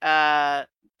 and the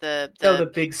Oh, the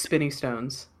the big spinny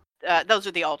stones. those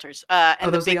are the altars. Oh,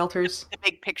 And those are the altars? the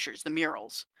big pictures, the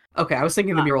murals. Okay, I was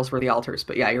thinking the Uh, murals were the altars,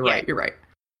 but yeah, you're yeah, right. You're right.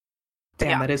 Damn,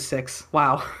 yeah. that is 6.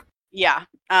 Wow. Yeah.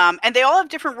 And they all have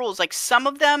different rules. Like some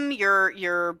of them,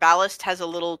 your ballast has a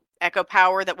little echo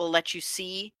power that will let you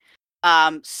see.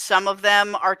 Some of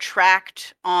them are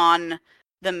tracked on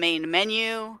the main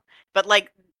menu, but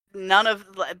like none of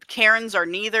Karen's are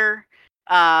neither.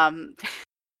 Um,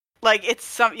 like it's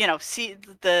some, see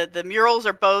the murals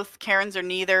are both, Karen's are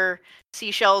neither.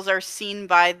 Seashells are seen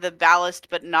by the ballast,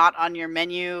 but not on your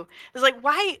menu. It's like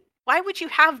why would you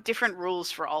have different rules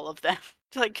for all of them?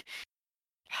 Like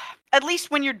at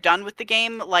least when you're done with the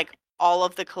game, like all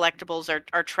of the collectibles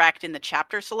are tracked in the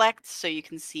chapter selects, so you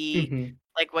can see Hmm.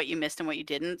 like what you missed and what you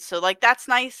didn't. So like that's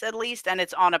nice at least, and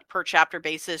it's on a per chapter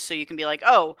basis, so you can be like,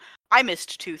 oh, I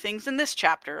missed 2 things in this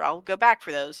chapter. I'll go back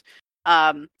for those.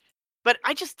 Um, but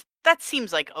that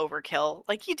seems like overkill.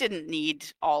 Like you didn't need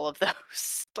all of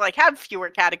those. Like have fewer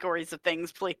categories of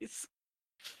things, please.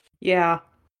 Yeah.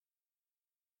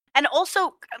 And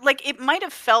also, like I might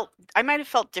have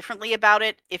felt differently about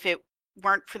it if it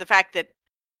weren't for the fact that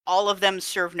all of them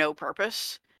serve no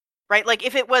purpose, right? Like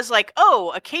if it was like,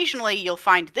 oh, occasionally you'll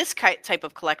find this type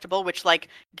of collectible which like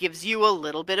gives you a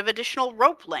little bit of additional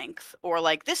rope length, or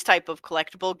like this type of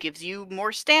collectible gives you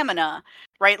more stamina,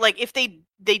 right? Like if they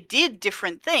did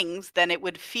different things, then it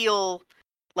would feel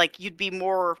like you'd be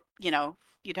more,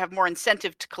 you'd have more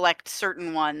incentive to collect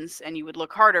certain ones and you would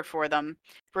look harder for them,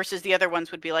 versus the other ones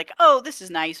would be like, oh, this is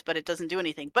nice but it doesn't do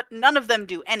anything. But none of them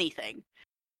do anything,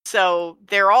 so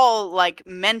they're all like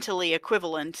mentally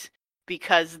equivalent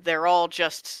because they're all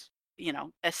just,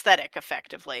 aesthetic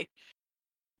effectively.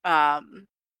 Um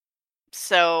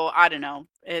so I don't know.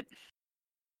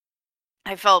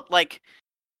 I felt like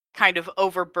kind of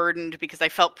overburdened because I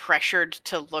felt pressured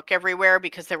to look everywhere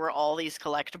because there were all these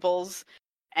collectibles,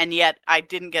 and yet I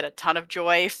didn't get a ton of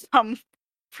joy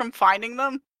from finding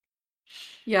them.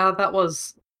 Yeah, that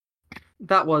was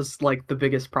like the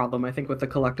biggest problem I think with the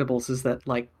collectibles is that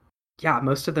like yeah,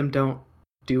 most of them don't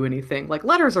do anything. Like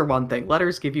letters are one thing.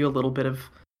 Letters give you a little bit of,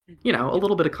 a Yep.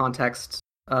 little bit of context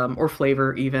or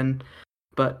flavor even.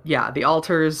 But yeah, the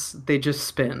altars, they just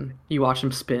spin. You watch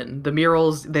them spin. The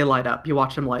murals, they light up. You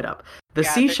watch them light up. The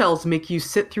Yeah, seashells make you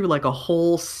sit through like a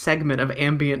whole segment of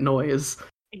ambient noise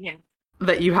yeah.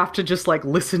 that you have to just like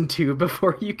listen to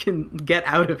before you can get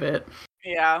out of it.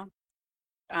 Yeah.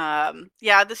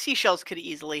 Yeah, the seashells could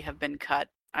easily have been cut.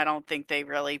 I don't think they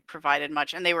really provided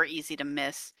much, and they were easy to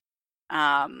miss.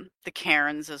 The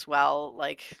Karens as well,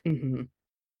 like Hmm.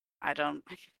 I don't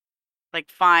like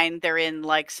fine, they're in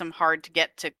like some hard to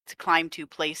get to climb to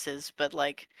places, but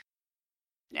like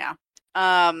yeah.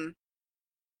 Um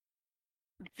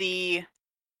the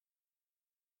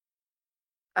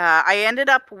I ended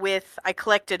up with, I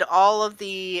collected all of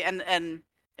the, and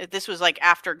this was like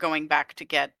after going back to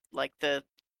get like the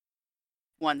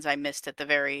ones I missed at the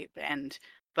very end,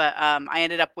 but I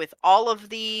ended up with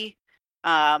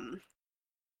um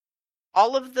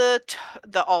all of the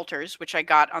altars, which I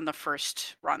got on the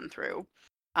first run through,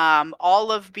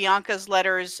 all of Bianca's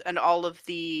letters and all of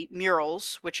the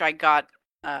murals, which I got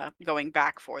going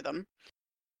back for them.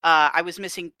 I was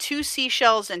missing 2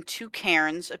 seashells and 2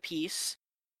 cairns apiece,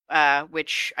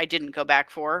 which I didn't go back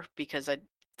for because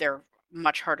they're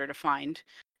much harder to find,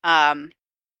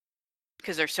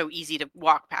 because they're so easy to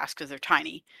walk past because they're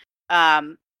tiny.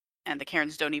 And the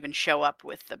cairns don't even show up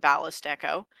with the ballast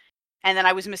echo. And then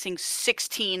I was missing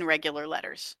 16 regular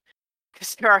letters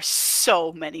because there are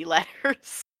so many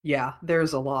letters. Yeah,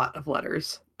 there's a lot of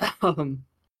letters.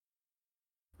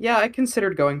 Yeah, I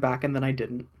considered going back and then I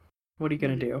didn't. What are you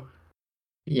gonna do?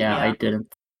 Yeah, Yeah. I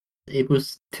didn't. It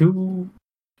was too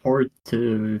hard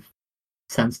to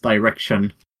sense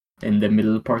direction in the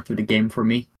middle part of the game for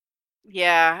me.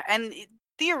 Yeah, and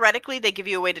theoretically they give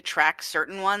you a way to track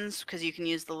certain ones because you can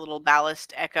use the little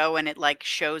ballast echo and it like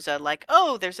shows a like,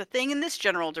 oh, there's a thing in this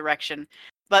general direction.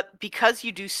 But because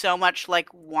you do so much like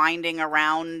winding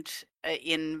around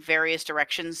in various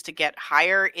directions to get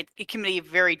higher, it can be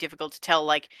very difficult to tell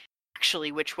like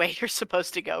actually which way you're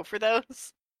supposed to go for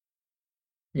those.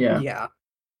 Yeah. Yeah.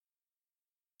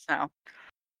 So,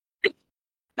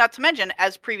 not to mention,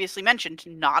 as previously mentioned,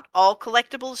 not all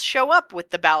collectibles show up with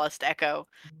the ballast echo.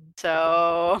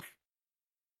 So,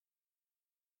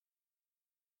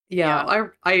 Yeah,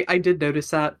 yeah. I did notice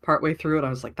that partway through and I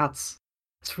was like,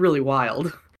 it's really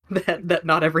wild that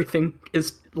not everything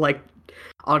is like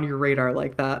on your radar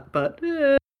like that, but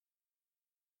Yeah.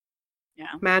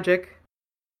 magic.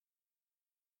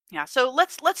 Yeah. So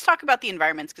let's talk about the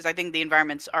environments because I think the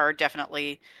environments are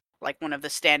definitely like one of the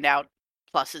standout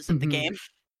pluses of the Mhm. game.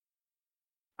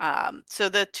 So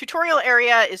the tutorial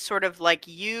area is sort of like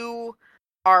you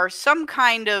are some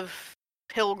kind of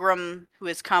pilgrim who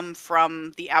has come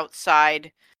from the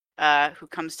outside, who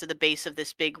comes to the base of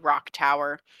this big rock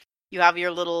tower. You have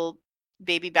your little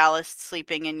baby ballast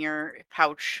sleeping in your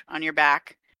pouch on your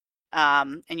back,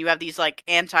 and you have these like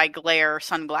anti-glare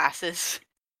sunglasses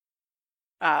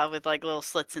with like little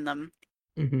slits in them.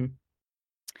 Mhm.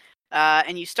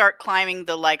 And you start climbing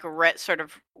the like sort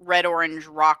of red orange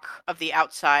rock of the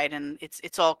outside, and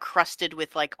it's all crusted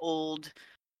with like old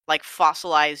like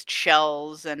fossilized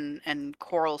shells and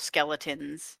coral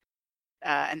skeletons,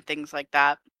 and things like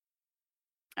that.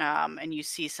 And you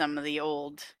see some of the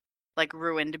old like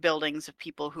ruined buildings of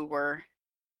people who were.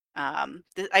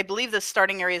 I believe the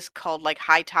starting area is called like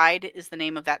High Tide is the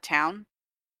name of that town,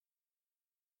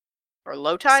 or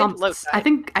Low Tide. Some Low I Tide.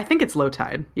 think I think it's low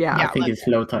tide. I Yeah. Yeah, think it's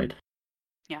low tide.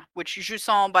 yeah, which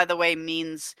Jusant, by the way,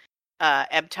 means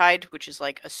ebb tide, which is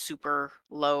like a super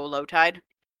low tide.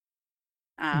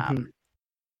 Mhm. Um,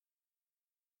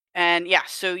 and yeah,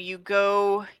 so you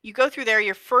go through there.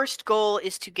 Your first goal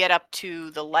is to get up to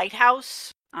the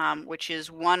lighthouse, which is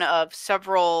one of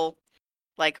several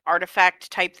like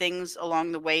artifact type things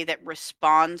along the way that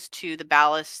responds to the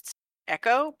ballast's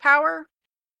echo power,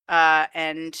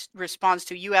 and responds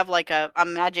to, you have like a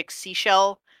magic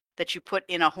seashell that you put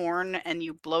in a horn and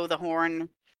you blow the horn,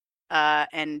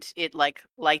 and it like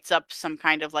lights up some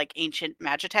kind of like ancient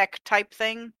magitech type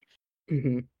thing.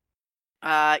 Mhm.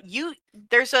 You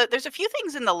there's a few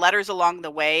things in the letters along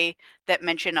the way that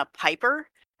mention a piper,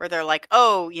 where they're like,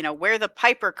 oh, where the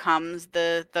piper comes,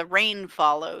 the rain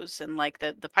follows, and like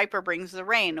the piper brings the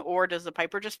rain, or does the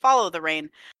piper just follow the rain?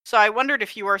 So I wondered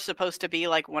if you were supposed to be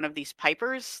like one of these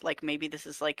pipers, like maybe this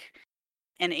is like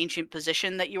an ancient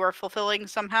position that you are fulfilling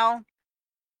somehow.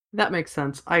 That makes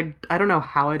sense. I don't know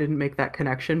how I didn't make that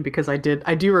connection because I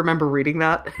do remember reading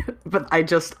that, but I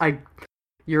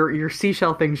your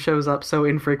seashell thing shows up so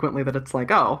infrequently that it's like,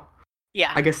 oh,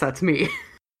 Yeah, I guess that's me.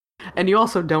 And you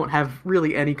also don't have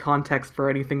really any context for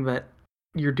anything that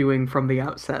you're doing from the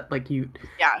outset. Like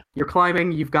yeah, you're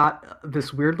climbing, you've got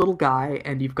this weird little guy,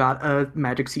 and you've got a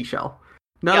magic seashell.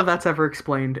 None of yep, that's ever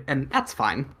explained, and that's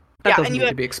fine. That yeah, doesn't and need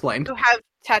to be explained. you have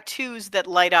tattoos that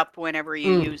light up whenever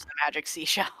you Mm, use the magic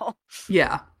seashell.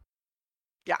 yeah,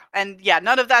 Yeah, and yeah,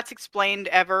 none of that's explained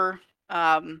ever.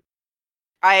 Um,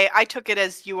 I took it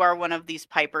as you are one of these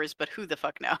pipers, but who the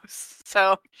fuck knows?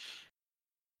 So,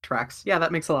 tracks. Yeah,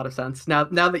 that makes a lot of sense. Now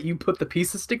that you put the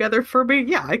pieces together for me,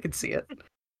 yeah, I could see it.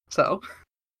 So,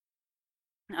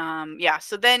 yeah.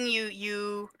 So then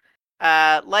you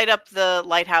light up the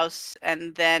lighthouse,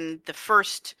 and then the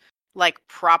first like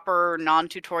proper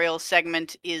non-tutorial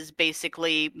segment is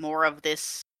basically more of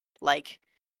this like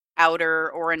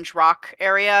outer Orange Rock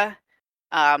area,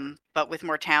 but with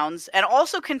more towns, and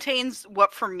also contains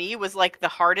what for me was like the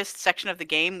hardest section of the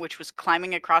game, which was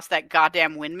climbing across that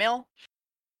goddamn windmill.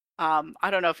 I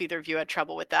don't know if either of you had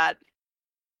trouble with that.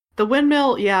 The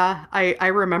windmill, yeah, I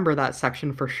remember that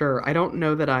section for sure. I don't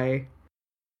know that I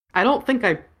don't think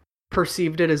I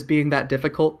perceived it as being that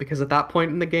difficult because at that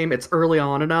point in the game, it's early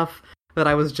on enough that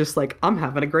I was just like, I'm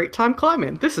having a great time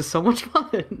climbing. This is so much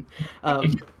fun.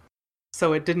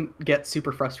 So it didn't get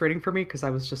super frustrating for me because I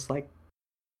was just like,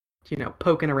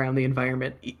 poking around the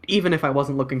environment. Even if I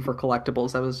wasn't looking for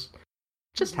collectibles, I was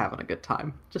just having a good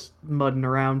time, just mudding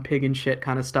around, pig and shit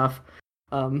kind of stuff.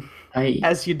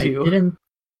 As you do. I didn't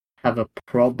have a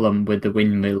problem with the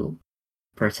windmill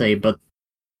per se, but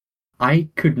I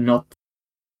could not.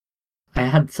 I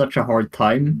had such a hard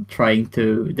time trying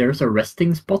to. There's a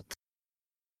resting spot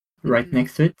right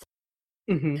next to it,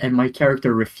 and my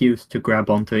character refused to grab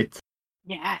onto it.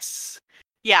 Yes.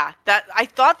 Yeah, that I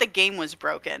thought the game was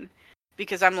broken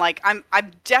because I'm like, I'm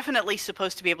definitely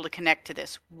supposed to be able to connect to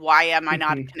this. Why am I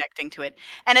not connecting to it?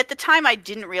 And at the time I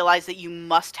didn't realize that you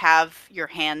must have your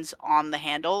hands on the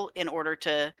handle in order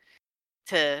to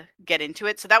get into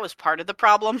it. So that was part of the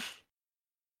problem.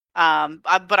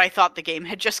 But I thought the game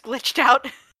had just glitched out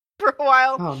for a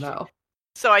while. Oh no.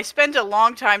 So I spent a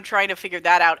long time trying to figure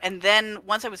that out. And then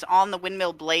once I was on the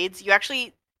windmill blades, you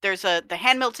actually there's the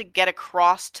hand mill to get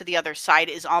across to the other side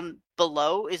is on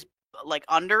below, is like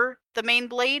under the main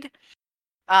blade.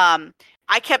 I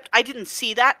didn't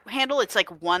see that handle. It's like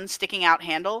one sticking out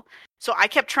handle. So I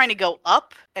kept trying to go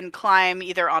up and climb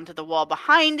either onto the wall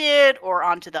behind it or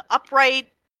onto the upright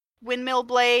windmill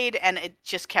blade, and it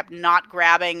just kept not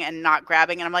grabbing. And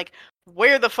I'm like,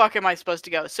 where the fuck am I supposed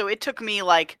to go? So it took me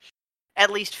like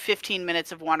at least 15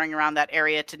 minutes of wandering around that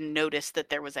area to notice that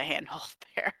there was a handhold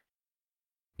there.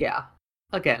 Yeah.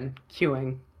 Again,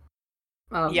 queuing.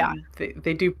 Yeah.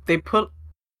 They put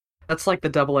that's like the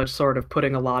double-edged sword of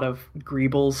putting a lot of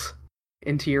greebles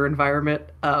into your environment.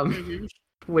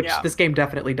 Which this game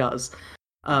definitely does.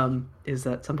 Is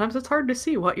that sometimes it's hard to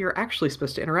see what you're actually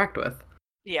supposed to interact with.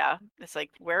 Yeah. It's like,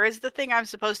 where is the thing I'm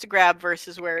supposed to grab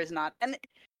versus where is not? And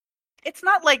it's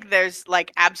not like there's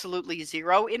like absolutely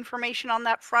zero information on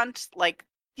that front. Like,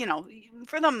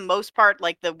 for the most part,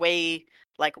 like the way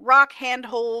like rock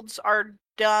handholds are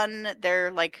done,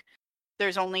 they're like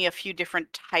there's only a few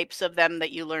different types of them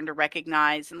that you learn to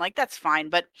recognize, and like that's fine.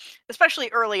 But especially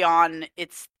early on,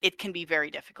 it can be very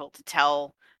difficult to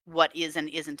tell what is and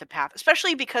isn't a path,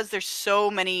 especially because there's so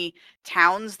many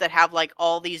towns that have like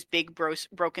all these big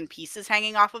broken pieces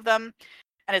hanging off of them,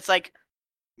 and it's like,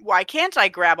 why can't I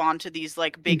grab onto these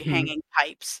like big hanging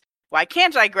pipes? Why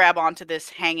can't I grab onto this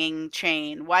hanging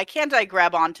chain? Why can't I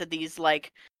grab onto these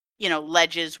like,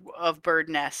 ledges of bird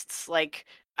nests? Like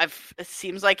it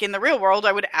seems like in the real world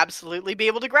I would absolutely be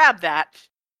able to grab that.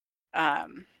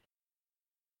 And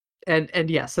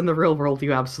yes, in the real world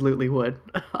you absolutely would.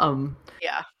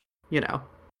 Yeah.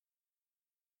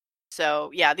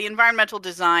 So yeah, the environmental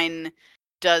design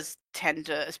does tend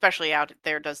to, especially out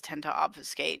there, does tend to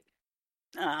obfuscate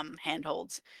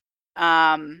handholds.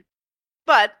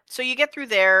 But so you get through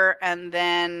there, and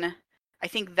then I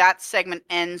think that segment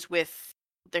ends with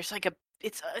there's like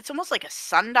it's almost like a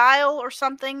sundial or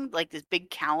something, like this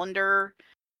big calendar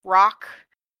rock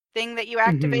thing that you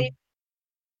activate.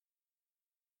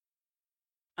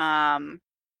 And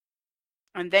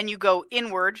then you go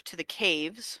inward to the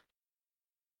caves.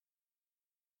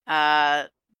 The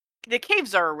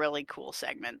caves are a really cool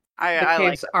segment. The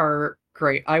caves are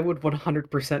great. I would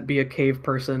 100% be a cave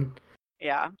person.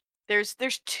 Yeah. There's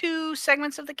 2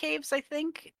 segments of the caves, I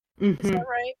think. Is that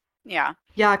right? Yeah.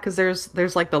 Yeah, because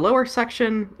there's like the lower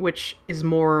section, which is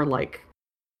more like,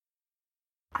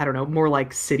 I don't know, more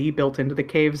like city built into the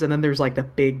caves, and then there's like the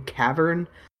big cavern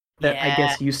that I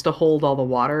guess used to hold all the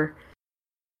water.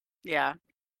 Yeah.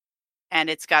 And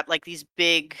it's got like these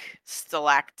big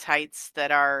stalactites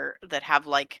that have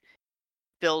like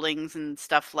buildings and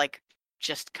stuff like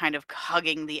just kind of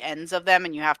hugging the ends of them,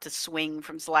 and you have to swing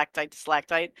from stalactite to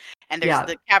stalactite. And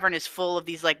the cavern is full of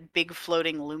these like big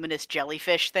floating luminous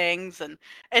jellyfish things, and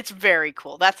it's very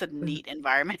cool. That's a neat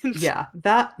environment. Yeah,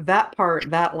 that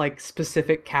part, that like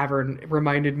specific cavern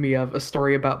reminded me of a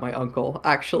story about my uncle,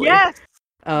 actually. Yes.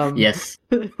 Yes.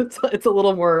 It's a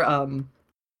little more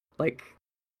like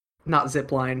not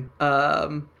zipline.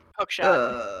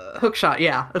 Hookshot. Hookshot,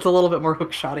 yeah. It's a little bit more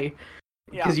hookshotty.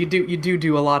 Because you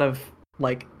do a lot of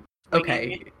like,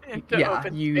 okay, yeah,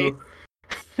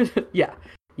 yeah,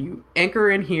 you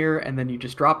anchor in here and then you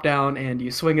just drop down and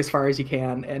you swing as far as you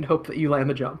can and hope that you land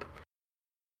the jump.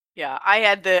 Yeah, I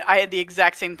had the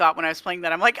exact same thought when I was playing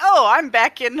that. I'm like, oh, I'm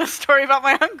back in a story about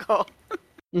my uncle.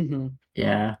 Mm-hmm.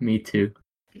 Yeah, me too.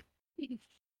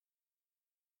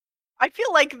 I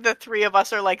feel like the three of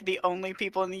us are like the only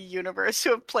people in the universe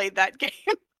who have played that game.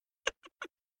 I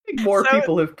think more So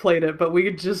people have played it, but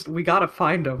we gotta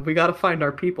find them. We gotta find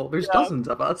our people. There's yeah, dozens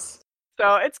of us.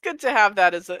 so it's good to have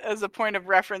that as a point of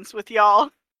reference with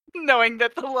y'all, knowing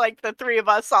that the three of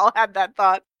us all had that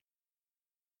thought.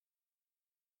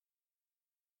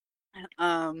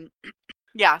 Um,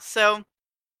 yeah. So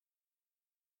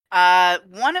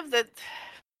one of the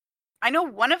I know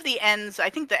one of the ends. I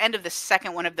think the end of the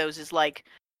second one of those is like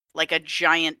a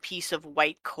giant piece of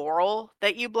white coral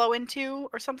that you blow into,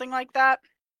 or something like that.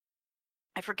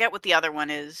 I forget what the other one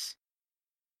is.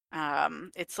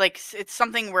 It's like it's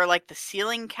something where like the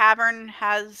ceiling cavern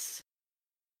has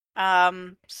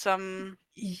some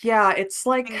Yeah, it's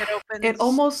like thing that it opens.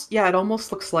 almost yeah, it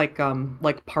almost looks like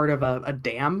part of a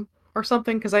dam or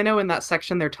something because I know in that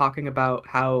section they're talking about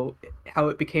how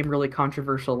it became really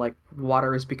controversial, like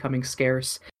water is becoming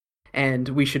scarce and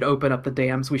we should open up the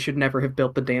dams. We should never have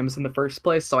built the dams in the first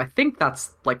place. So I think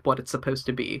that's like what it's supposed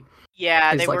to be,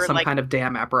 Yeah, is they like were some like kind of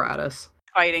dam apparatus.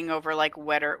 fighting over like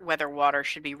whether water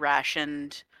should be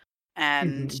rationed,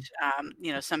 and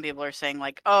Hmm. some people are saying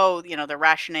like, oh, the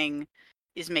rationing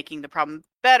is making the problem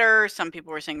better. Some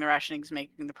people were saying the rationing is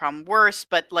making the problem worse,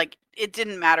 but like it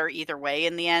didn't matter either way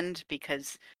in the end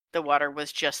because the water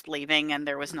was just leaving and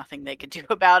there was nothing they could do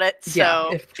about it. Yeah,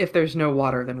 So if there's no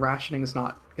water, then rationing is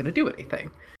not going to do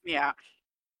anything. yeah,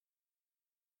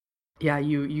 Yeah,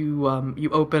 you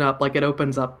open up like it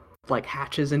opens up like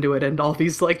hatches into it, and all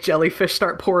these like jellyfish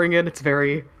start pouring in. It's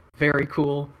very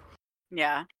cool.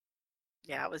 yeah,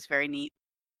 yeah, it was very neat.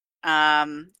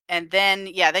 And then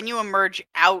you emerge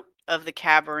out of the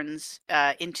caverns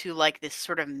into like this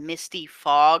sort of misty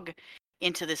fog,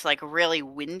 into this like really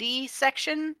windy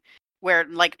section where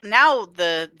like now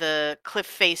the cliff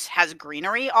face has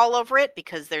greenery all over it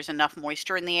because there's enough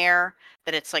moisture in the air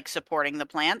that it's like supporting the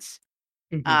plants.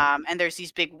 Hmm. And there's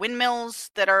these big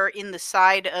windmills that are in the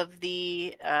side of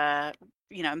the,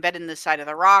 embedded in the side of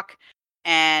the rock.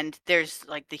 And there's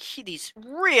like these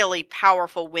really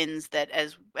powerful winds that,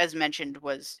 as mentioned,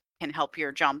 can help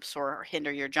your jumps or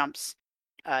hinder your jumps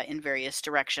in various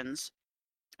directions.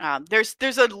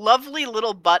 There's a lovely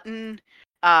little button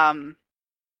um,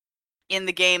 in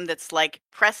the game that's like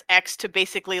press X to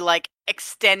basically like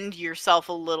extend yourself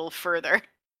a little further.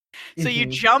 So you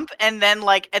Hmm. jump, and then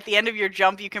like at the end of your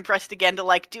jump, you can press it again to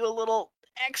like do a little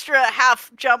extra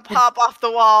half jump hop off the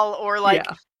wall, or like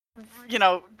Yeah, you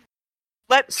know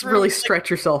let through really like stretch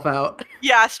yourself out.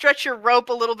 yeah, stretch your rope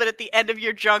a little bit at the end of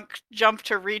your jump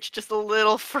to reach just a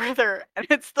little further, and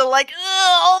it's the like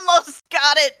almost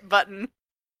got it button,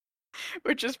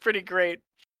 which is pretty great.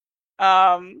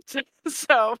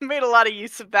 So made a lot of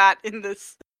use of that in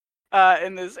this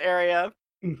area.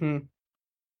 Hmm.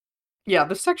 Yeah,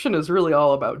 this section is really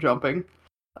all about jumping.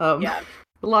 Um, Yeah,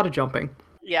 a lot of jumping.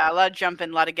 yeah, a lot of jumping,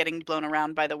 a lot of getting blown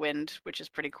around by the wind, which is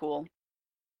pretty cool.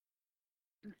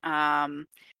 Um,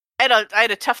 I had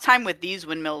a tough time with these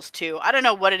windmills too. I don't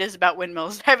know what it is about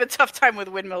windmills. I have a tough time with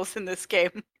windmills in this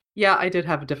game. Yeah, I did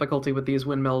have difficulty with these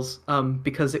windmills,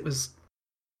 because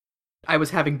I was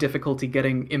having difficulty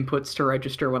getting inputs to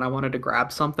register when I wanted to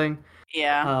grab something.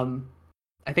 Yeah, Um,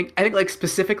 I think like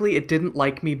specifically it didn't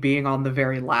like me being on the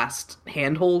very last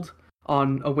handhold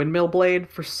on a windmill blade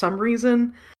for some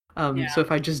reason. yeah, So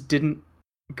if I just didn't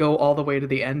go all the way to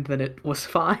the end, then it was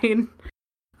fine.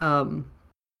 Um,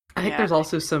 I think yeah, there's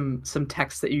also some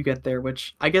text that you get there,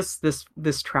 which I guess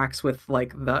this tracks with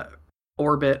like the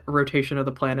orbit rotation of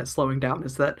the planet slowing down.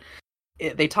 Is that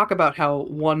they talk about how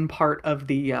one part of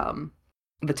the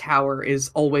tower is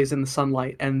always in the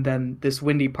sunlight, and then this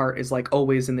windy part is like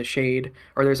always in the shade,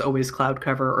 or there's always cloud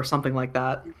cover, or something like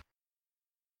that.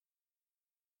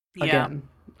 yeah. Again,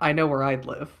 I know where I'd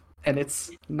live, and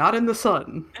it's not in the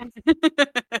sun.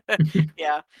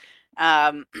 Yeah.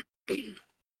 Um,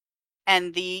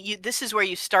 and this is where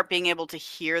you start being able to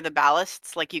hear the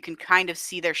ballasts. Like you can kind of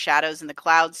see their shadows in the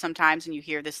clouds sometimes, and you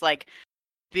hear this like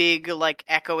big like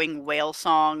echoing whale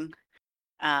song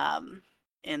um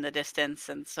in the distance,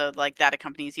 and so like that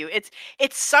accompanies you.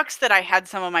 It sucks that I had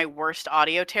some of my worst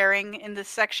audio tearing in this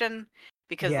section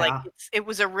because like Yeah, it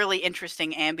was a really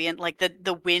interesting ambient, like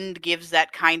the wind gives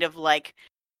that kind of like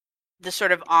the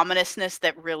sort of ominousness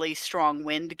that really strong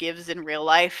wind gives in real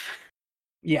life.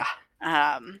 yeah,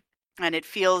 um and it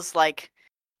feels like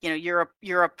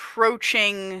you're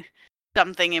approaching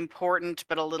something important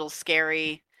but a little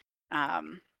scary.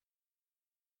 um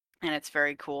and it's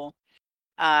very cool.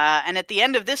 And at the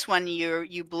end of this one,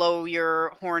 you blow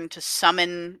your horn to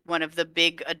summon one of the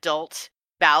big adult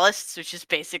ballasts, which is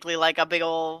basically like a big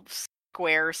old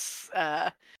square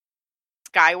sky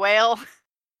whale.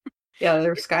 Yeah,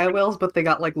 they're sky whales, but they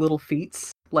got like little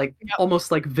feet, like Yep.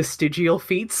 almost like vestigial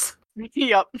feet.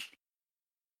 Yep,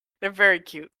 they're very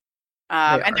cute.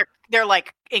 And Are. they're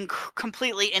like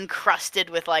completely encrusted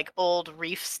with like old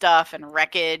reef stuff and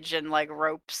wreckage and like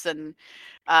ropes and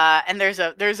there's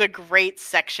a great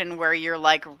section where you're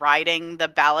like riding the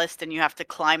ballast and you have to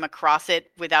climb across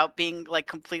it without being like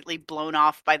completely blown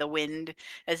off by the wind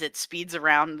as it speeds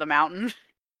around the mountain.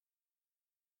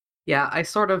 Yeah, I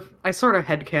sort of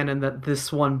headcanon that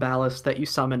this one ballast that you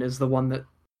summon is the one that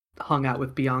hung out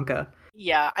with Bianca.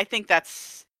 Yeah, I think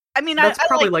that's. I mean, That's I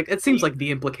probably like like it seems like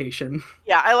the implication.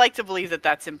 Yeah, I like to believe that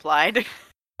that's implied.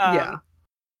 Yeah.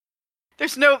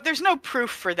 There's no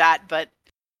proof for that, but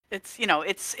it's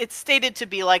it's stated to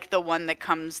be like the one that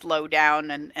comes low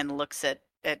down and looks at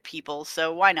people,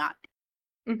 so why not?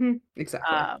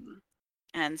 Exactly.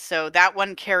 And so that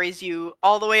one carries you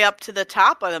all the way up to the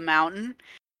top of the mountain,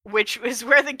 which is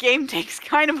where the game takes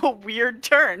kind of a weird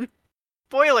turn.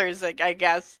 Spoilers, I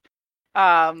guess.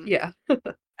 Yeah.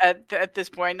 At this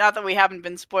point, not that we haven't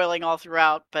been spoiling all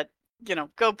throughout, but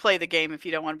go play the game if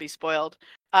you don't want to be spoiled.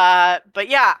 But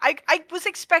yeah, I was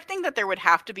expecting that there would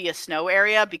have to be a snow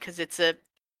area because it's a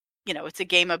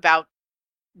game about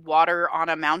water on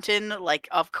a mountain. Like,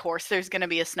 of course there's going to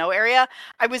be a snow area.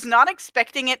 I was not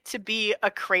expecting it to be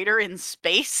a crater in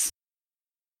space.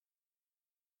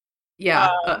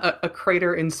 Yeah, a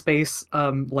crater in space,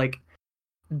 like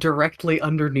directly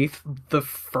underneath the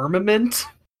firmament.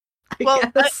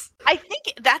 I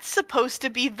think that's supposed to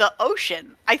be the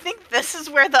ocean. I think this is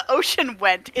where the ocean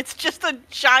went. It's just a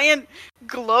giant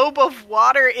globe of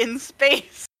water in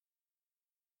space.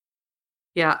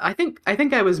 Yeah, I think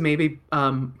I was maybe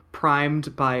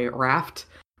primed by Raft,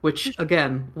 which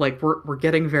again, like we're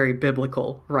getting very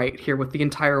biblical right here with the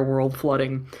entire world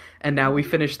flooding, and now we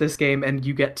finish this game and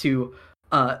you get to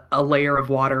a layer of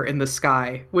water in the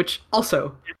sky, which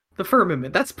also the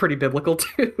firmament, that's pretty biblical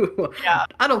too. Yeah.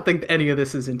 I don't think any of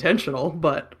this is intentional,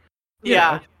 but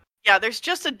yeah. Yeah, there's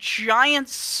just a giant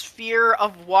sphere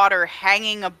of water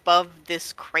hanging above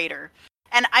this crater.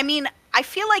 And I mean, I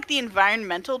feel like the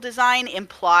environmental design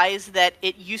implies that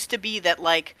it used to be that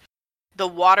like the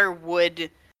water would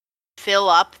fill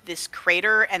up this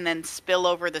crater and then spill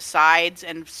over the sides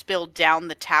and spill down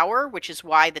the tower, which is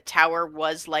why the tower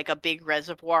was like a big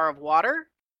reservoir of water.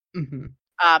 Mm-hmm.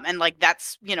 And like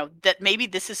that's that maybe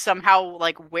this is somehow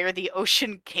like where the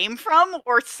ocean came from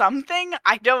or something.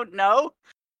 I don't know.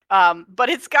 But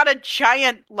it's got a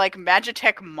giant like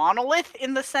Magitech monolith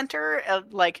in the center,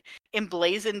 like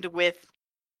emblazoned with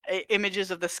images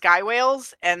of the sky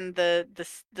whales, and the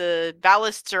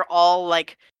ballasts are all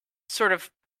like sort of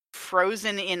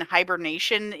frozen in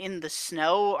hibernation in the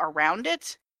snow around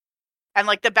it. And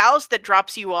like the ballast that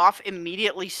drops you off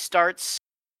immediately starts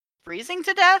freezing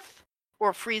to death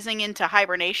or freezing into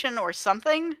hibernation or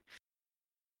something.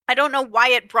 I don't know why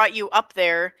it brought you up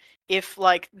there if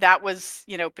like that was,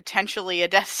 potentially a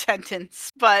death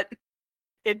sentence, but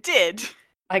it did.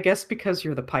 I guess because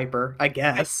you're the Piper, I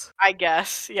guess. I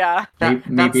guess, yeah.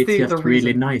 Maybe it's just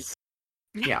really nice.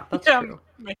 Yeah, that's true.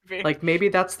 Maybe. Like maybe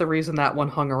that's the reason that one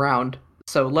hung around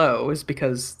so low, is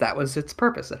because that was its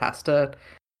purpose. It has to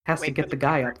get the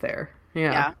guy up there.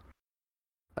 Yeah.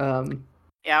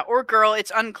 Yeah, or girl.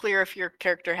 It's unclear if your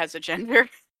character has a gender.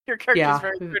 Your character is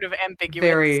very sort of ambiguous.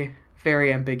 Very,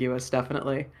 very ambiguous,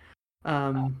 definitely.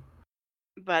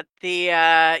 But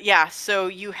so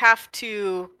you have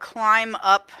to climb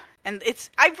up, and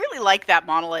I really like that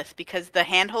monolith because the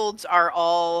handholds are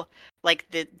all like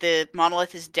the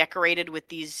monolith is decorated with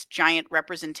these giant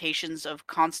representations of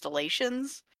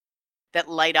constellations that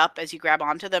light up as you grab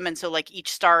onto them, and so like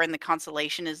each star in the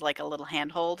constellation is like a little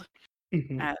handhold.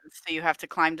 Mm-hmm. So you have to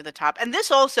climb to the top. And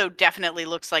this also definitely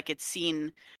looks like it's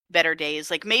seen better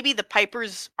days. Like maybe the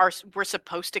Pipers were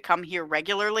supposed to come here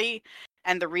regularly,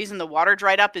 and the reason the water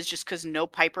dried up is just because no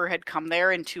Piper had come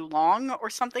there in too long or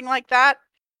something like that.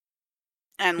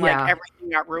 And like everything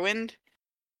got ruined.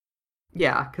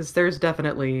 Yeah, because there's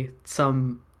definitely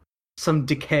some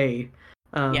decay.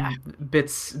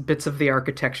 Bits of the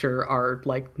architecture are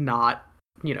like not,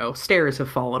 stairs have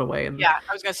fallen away. And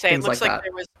I was gonna say it looks like that.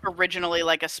 there was originally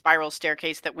like a spiral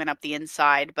staircase that went up the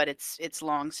inside, but it's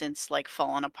long since like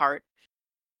fallen apart.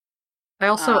 I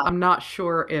also I'm not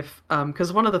sure if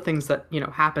because one of the things that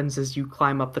happens as you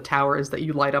climb up the tower is that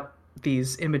you light up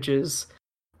these images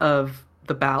of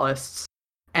the ballasts,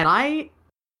 and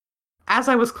as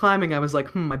I was climbing, I was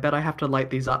like, I bet I have to light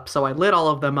these up. So I lit all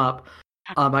of them up,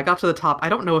 I got to the top. I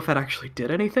don't know if that actually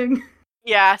did anything.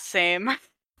 Yeah, same.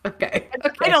 Okay. I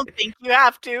Okay. don't think you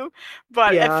have to,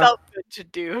 but it Yeah. felt good to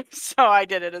do, so I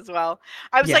did it as well.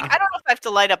 I was like, Yeah. I don't know if I have to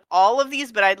light up all of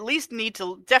these, but I at least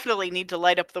definitely need to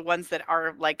light up the ones that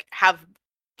are like have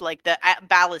like the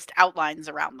ballast outlines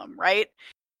around them, right?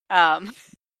 Um,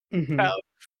 Hmm. so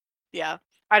yeah,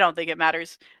 I don't think it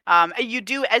matters. You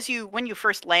do when you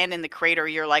first land in the crater,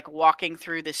 you're like walking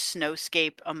through this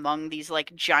snowscape among these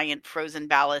like giant frozen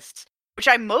ballasts, which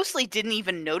I mostly didn't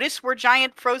even notice were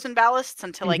giant frozen ballasts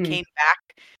until I Hmm. came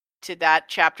back to that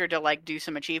chapter to like do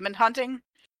some achievement hunting.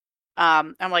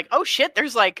 I'm like, oh shit,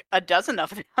 there's like a dozen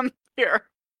of them here.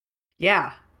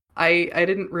 Yeah. I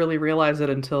didn't really realize it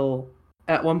until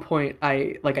at one point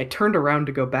I turned around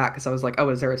to go back because I was like, oh,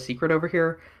 is there a secret over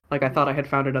here? Like I thought I had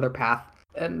found another path,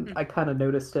 and I kind of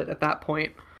noticed it at that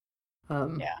point.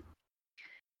 Um, Yeah.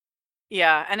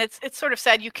 Yeah, and it's sort of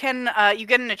sad. You get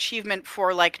an achievement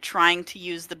for like trying to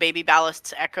use the baby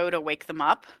ballast's echo to wake them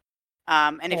up.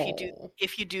 And oh.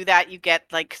 if you do that, you get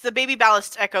like 'cause the baby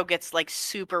ballast echo gets like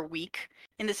super weak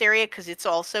in this area because it's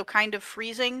also kind of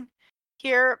freezing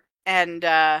here, and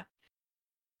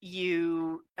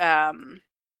you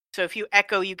so if you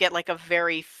echo, you get like a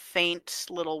very faint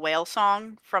little whale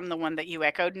song from the one that you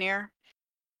echoed near.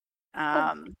 Oh.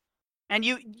 Um, and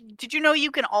did you know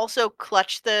you can also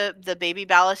clutch the baby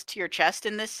ballast to your chest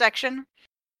in this section?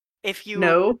 If you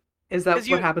No, is because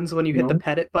that what you happens when you hit the No.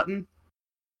 pet it button?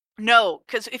 No,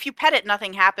 because if you pet it,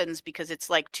 nothing happens because it's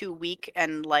like too weak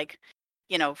and like,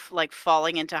 like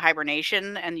falling into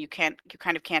hibernation, and you kind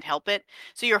of can't help it.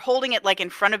 So you're holding it like in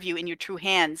front of you in your two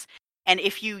hands, and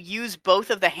if you use both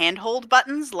of the handhold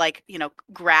buttons, like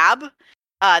grab,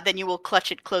 then you will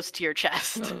clutch it close to your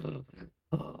chest.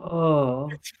 Oh.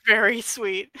 It's very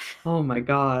sweet. Oh my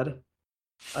God.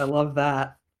 I love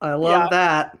that. I Yeah, love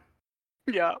that.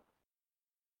 yeah.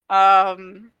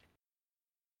 Um,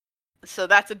 so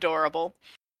that's adorable.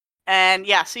 And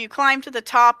yeah, so you climb to the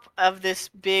top of this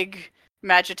big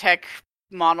Magitech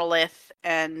monolith,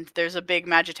 and there's a big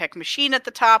Magitech machine at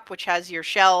the top, which has your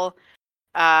shell.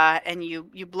 And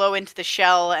you blow into the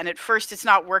shell, and at first it's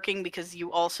not working because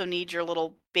you also need your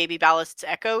little baby ballast's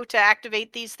echo to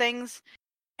activate these things,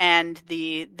 and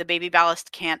the baby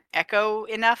ballast can't echo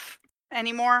enough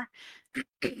anymore.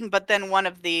 But then one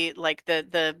of the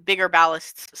bigger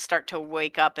ballasts start to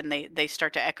wake up, and they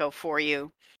start to echo for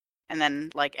you, and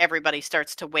then like everybody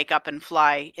starts to wake up and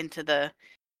fly into the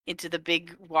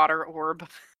big water orb.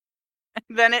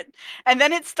 then it and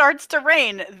then it starts to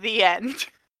rain. The end.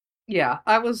 Yeah,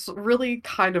 I was really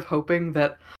kind of hoping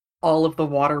that all of the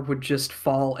water would just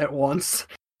fall at once,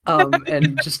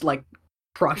 and just like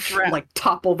crush, Drown, like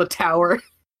topple the tower.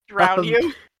 drown Um,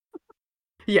 you.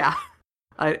 yeah,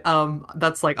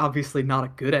 that's like obviously not a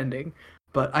good ending,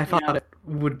 but I thought Yeah. it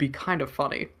would be kind of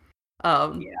funny.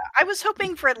 Um, Yeah. I was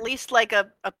hoping for at least like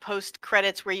a post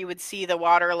credits where you would see the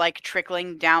water like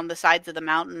trickling down the sides of the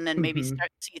mountain, and maybe mhm.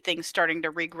 see things starting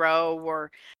to regrow, or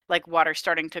like water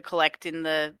starting to collect in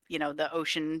the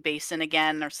ocean basin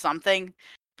again or something.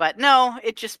 But no,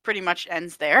 it just pretty much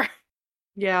ends there,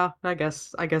 Yeah, I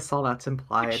guess all that's which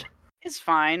implied. is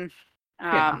fine.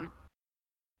 Yeah, Um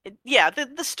yeah,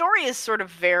 the story is sort of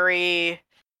very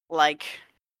like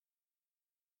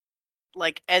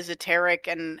esoteric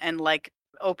and like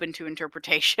open to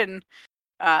interpretation.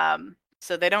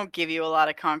 So they don't give you a lot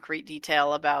of concrete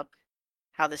detail about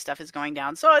how this stuff is going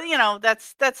down. So,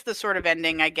 that's the sort of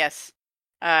ending I guess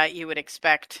you would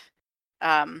expect.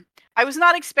 I was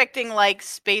not expecting like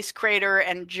space crater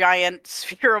and giant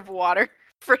sphere of water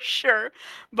for sure,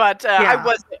 but yeah.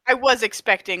 I was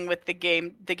expecting with the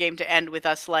game to end with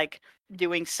us like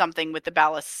doing something with the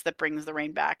ballasts that brings the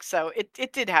rain back. So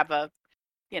it did have a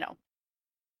you know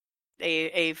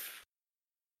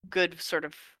good sort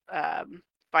of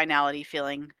finality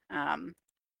feeling.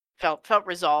 Felt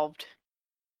resolved.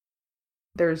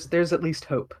 There's at least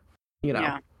hope, you know.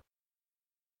 Yeah.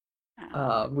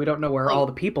 Um, We don't know where all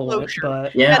the people went, Closure.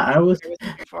 but Yeah, That's I was. what I was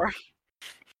looking for.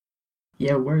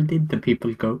 Yeah, where did the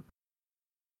people go?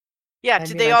 Yeah, I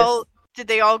mean, I guess, did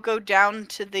they all go down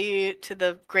to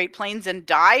the Great Plains and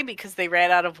die because they ran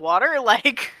out of water?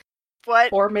 Like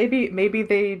what? or maybe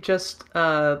they just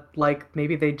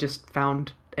maybe they just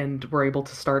found and were able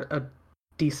to start a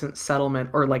decent settlement,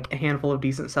 or like a handful of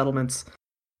decent settlements.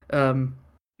 Um,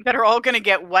 That are all gonna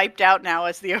get wiped out now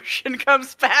as the ocean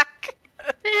comes back.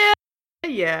 They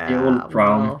all yeah,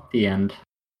 drown at well, the end.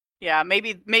 Yeah,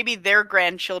 maybe their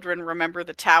grandchildren remember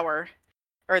the tower,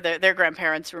 or their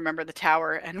grandparents remember the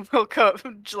tower, and will go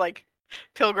like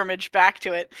pilgrimage back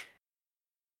to it.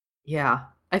 yeah.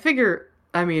 I figure,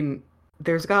 I mean,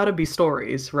 there's got to be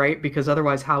stories, right? Because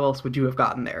otherwise, how else would you have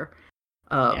gotten there?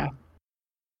 Yeah. Um,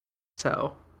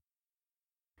 so,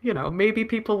 maybe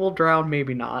people will drown,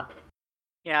 maybe not.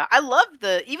 Yeah, I love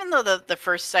even though the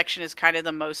first section is kind of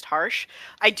the most harsh,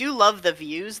 I do love the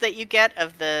views that you get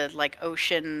of the like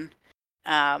ocean,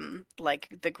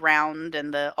 like the ground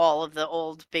and all of the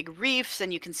old big reefs,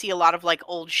 and you can see a lot of like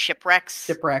old shipwrecks.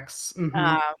 Shipwrecks.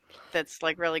 That's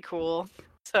like really cool.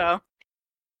 So,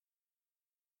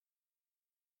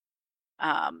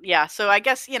 yeah, so I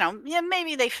guess, yeah,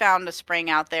 maybe they found a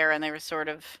spring out there and they were sort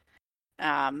of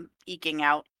eking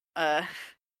out uh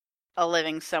a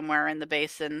living somewhere in the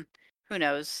basin. Who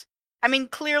knows? I mean,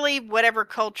 clearly, whatever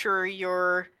culture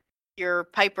your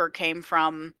Piper came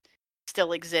from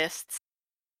still exists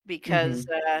because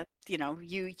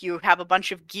you have a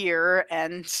bunch of gear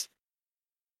and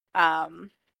um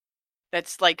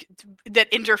that's like that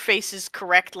interfaces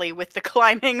correctly with the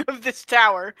climbing of this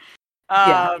tower.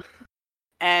 Yeah. Um,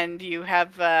 and you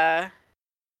have a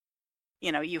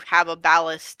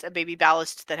baby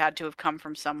ballast that had to have come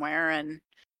from somewhere, and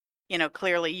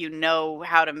clearly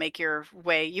how to make your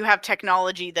way. You have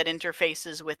technology that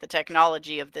interfaces with the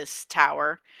technology of this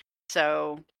tower.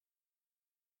 So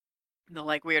the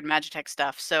like weird Magitech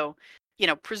stuff. So,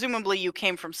 presumably you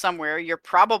came from somewhere. You're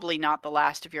probably not the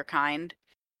last of your kind.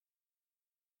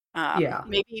 Yeah.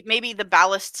 Maybe the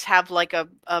ballasts have like a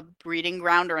breeding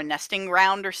ground or a nesting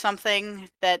ground or something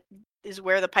that is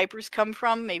where the pipers come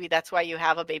from. Maybe that's why you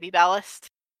have a baby ballast.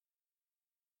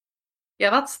 Yeah,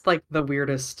 that's like the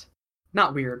weirdest.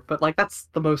 Not weird, but like that's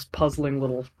the most puzzling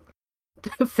little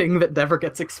thing that never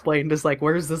gets explained is like,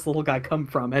 where's this little guy come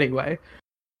from anyway?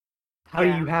 How do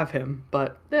Yeah. you have him?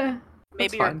 But that's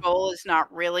Maybe your fine. goal is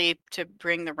not really to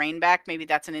bring the rain back. Maybe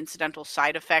that's an incidental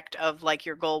side effect of like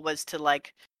your goal was to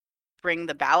like bring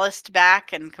the ballast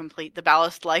back and complete the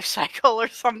ballast life cycle or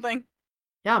something.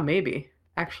 Yeah, maybe.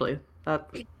 Actually,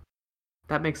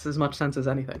 that makes as much sense as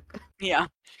anything. Yeah.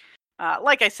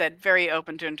 Like I said, very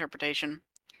open to interpretation.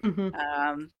 Hmm.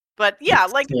 But yeah,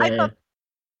 It's like I thought.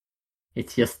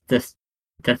 it's just this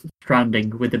Death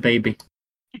Stranding with the baby.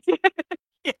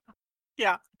 Yeah,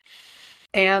 yeah.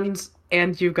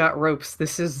 And you've got ropes.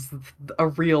 This is a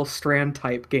real Strand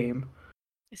type game.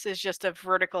 This is just a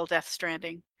vertical Death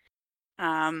Stranding.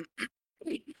 Um,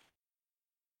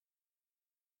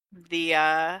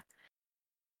 the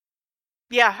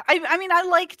Yeah, I mean I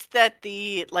liked that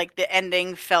the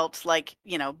ending felt like,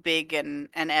 big and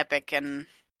epic and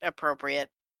appropriate.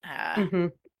 Uh Hmm.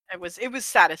 it was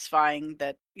satisfying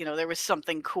that, there was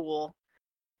something cool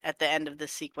at the end of the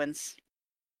sequence.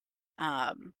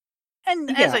 Um and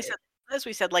Yeah. as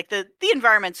we said, like the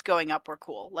environments going up were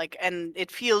cool. Like, and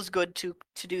it feels good to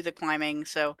do the climbing.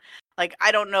 So like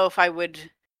I don't know if I would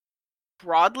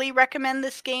broadly recommend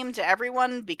this game to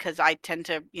everyone because I tend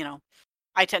to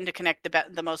connect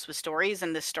the most with stories,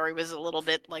 and this story was a little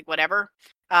bit like whatever.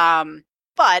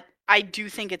 But I do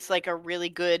think it's like a really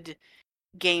good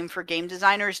game for game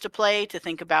designers to play to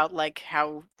think about like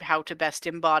how to best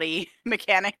embody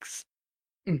mechanics.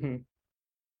 Hmm.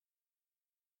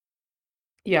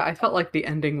 Yeah, I felt like the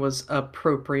ending was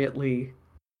appropriately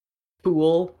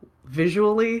cool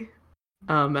visually.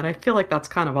 And I feel like that's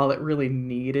kind of all it really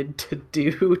needed to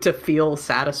do to feel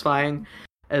satisfying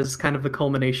as kind of the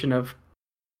culmination of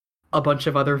a bunch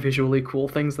of other visually cool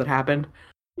things that happened.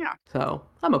 Yeah. So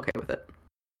I'm okay with it.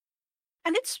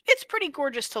 And it's pretty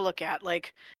gorgeous to look at,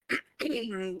 like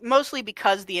mostly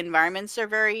because the environments are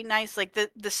very nice. Like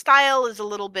the style is a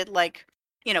little bit like,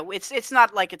 it's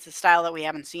not like it's a style that we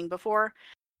haven't seen before,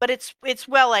 but it's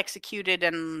well executed,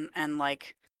 and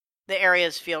like the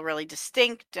areas feel really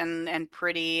distinct and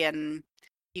pretty, and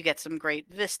you get some great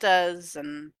vistas,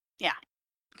 and yeah,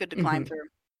 good to climb Hmm. through.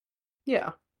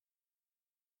 Yeah.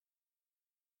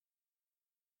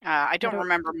 I I don't don't.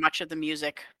 remember much of the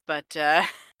music, but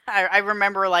I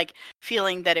remember like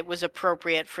feeling that it was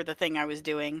appropriate for the thing I was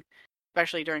doing,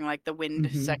 especially during like the wind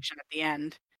Hmm. section at the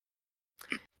end.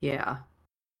 Yeah.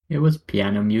 It was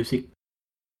piano music.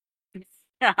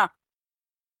 Yeah.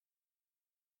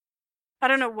 I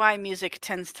don't know why music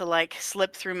tends to like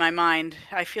slip through my mind.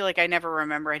 I feel like I never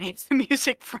remember any of the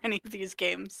music for any of these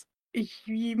games.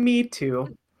 Me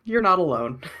too. You're not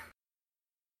alone.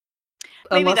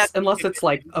 Maybe unless that's like unless a it's good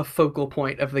like thing. a focal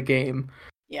point of the game.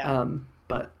 Yeah.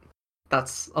 But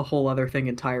that's a whole other thing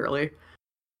entirely.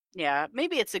 Yeah,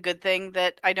 maybe it's a good thing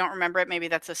that I don't remember it. Maybe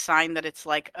that's a sign that it's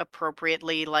like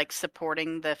appropriately like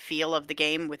supporting the feel of the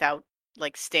game without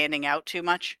like standing out too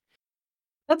much.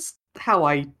 That's how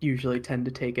I usually tend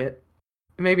to take it.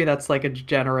 Maybe that's like a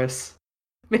generous.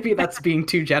 Maybe that's being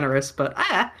too generous, but it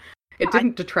I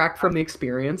didn't detract from the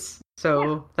experience.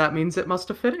 So that means it must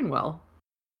have fit in well.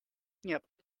 Yep.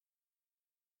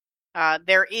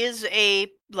 There is a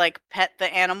like pet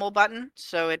the animal button,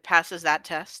 so it passes that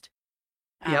test.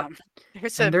 Yep.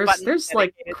 There's a And there's button there's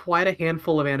like dedicated. quite a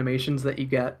handful of animations that you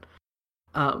get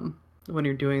when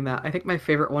you're doing that. I think my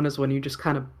favorite one is when you just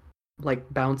kind of like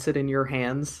bounce it in your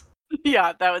hands.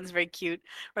 Yeah, that one's very cute.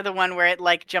 Or the one where it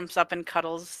like jumps up and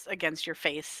cuddles against your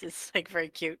face is like very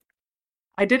cute.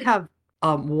 I did have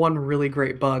one really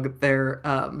great bug there.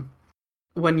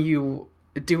 When you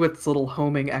do its little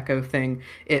homing echo thing,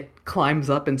 it climbs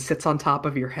up and sits on top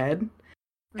of your head.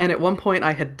 And Mhm. at one point,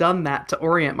 I had done that to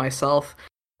orient myself,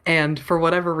 and for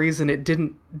whatever reason, it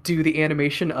didn't do the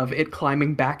animation of it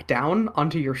climbing back down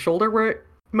onto your shoulder where it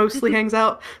mostly hangs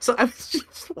out. So I was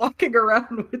just walking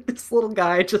around with this little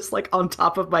guy just like on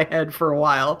top of my head for a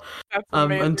while, That's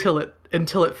amazing.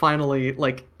 until it finally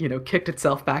like kicked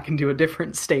itself back into a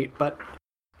different state. But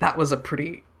that was a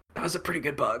pretty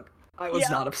good bug. I was Yeah,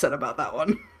 not upset about that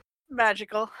one.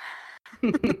 magical.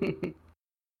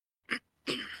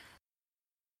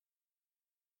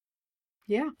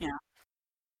 Yeah, Yeah.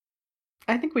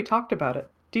 I think we talked about it.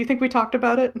 Do you think we talked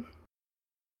about it? I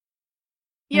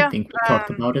Yeah. think we talked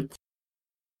about it.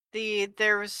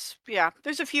 There's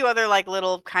a few other like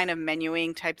little kind of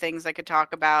menuing type things I could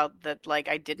talk about that like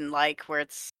I didn't like where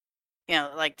it's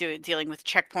like dealing with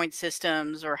checkpoint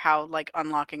systems or how like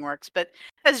unlocking works, but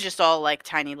that's just all like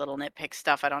tiny little nitpick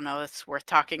stuff. I don't know it's worth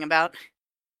talking about.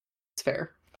 It's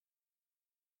fair.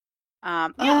 Yeah,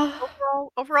 Uh,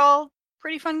 overall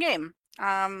pretty fun game.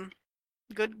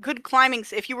 Good climbing.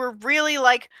 If you were really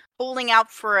like holding out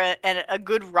for a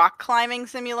good rock climbing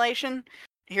simulation,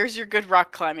 here's your good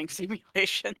rock climbing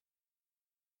simulation.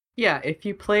 yeah, if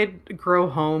you played Grow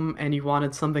Home and you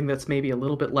wanted something that's maybe a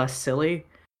little bit less silly,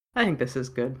 I think this is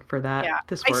good for that. Yeah,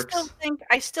 This I still works. think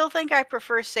I still think I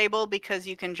prefer Sable because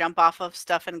you can jump off of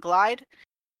stuff and glide.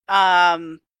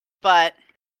 Um, but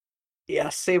Yeah,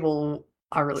 Sable.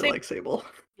 I really Sable, like Sable.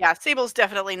 yeah, Sable's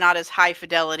definitely not as high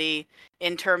fidelity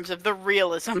in terms of the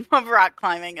realism of rock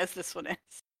climbing as this one is.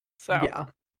 So, Yeah,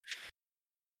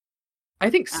 I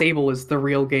think uh, Sable is the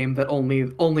real game that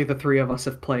only the three of us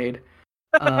have played.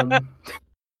 Um,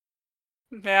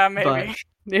 yeah, maybe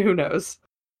but who knows?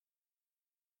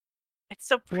 it's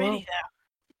so pretty Well,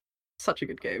 such a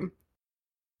good game.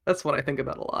 That's what I think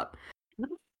about a lot. though.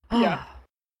 Yeah.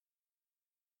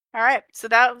 All right, so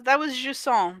that was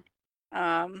Jusant.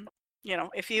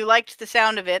 If you liked the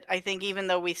sound of it, I think even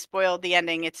though we spoiled the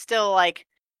ending, it's still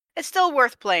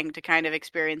worth playing to kind of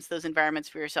experience those environments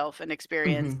for yourself and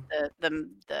experience Hmm.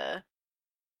 the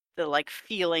like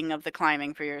feeling of the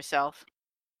climbing for yourself.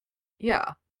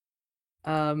 Yeah.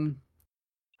 Um,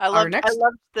 I our loved I next.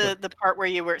 loved Go. the part where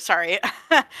you were sorry.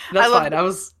 I That's loved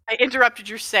fine. I interrupted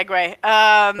your segue.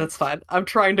 That's fine. I'm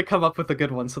trying to come up with a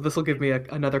good one, so this will give me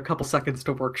another couple seconds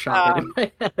to workshop it in Um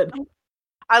my head.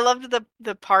 I loved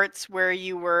the parts where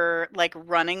you were like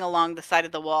running along the side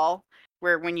of the wall,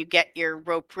 where when you get your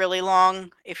rope really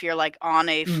long, if you're like on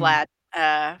a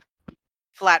Mm.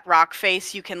 flat rock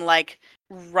face, you can like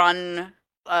run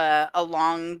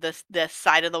along the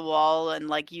side of the wall and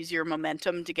like use your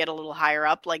momentum to get a little higher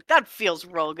up. Like that feels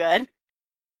real good.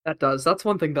 That does. That's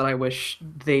one thing that I wish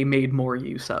they made more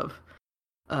use of.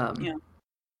 Um, Yeah.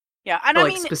 Yeah, and or I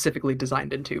like mean specifically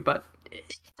designed into, but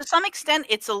to some extent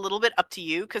it's a little bit up to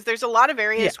you because there's a lot of yeah.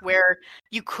 areas where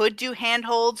you could do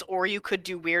handholds or you could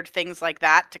do weird things like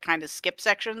that to kind of skip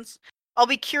sections. I'll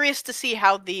be curious to see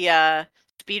how the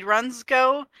speed runs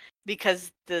go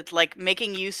because the like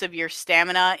making use of your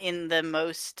stamina in the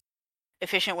most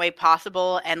efficient way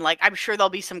possible and like I'm sure there'll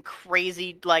be some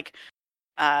crazy like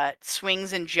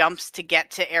swings and jumps to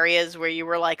get to areas where you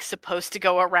were like supposed to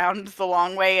go around the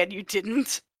long way and you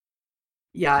didn't.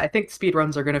 Yeah, I think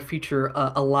speedruns are going to feature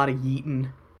a lot of yeeting.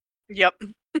 Yep.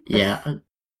 Yeah,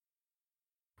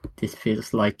 this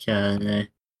feels like a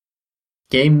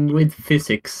game with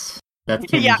physics that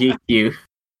can Yeah. yeet you.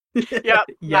 Yep. Yeah,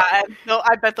 Yep. and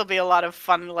I bet there'll be a lot of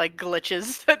fun like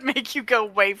glitches that make you go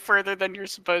way further than you're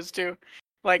supposed to.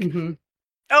 Like, Hmm.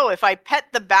 oh, if I pet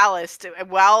the ballast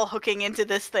while hooking into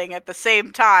this thing at the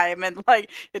same time, and like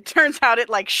it turns out it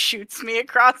like shoots me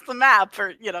across the map,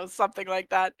 or something like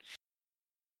that.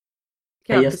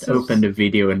 I Yeah, just this opened is the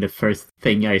video and the first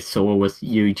thing I saw was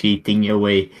you cheating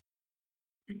away.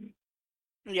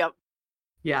 Yep.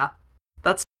 yeah.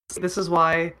 That's this is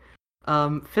why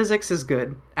physics is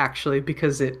good actually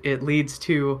because it leads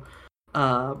to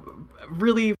uh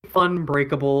really fun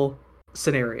breakable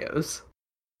scenarios.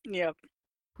 Yep.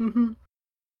 Hmm.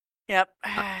 Yep.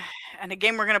 And a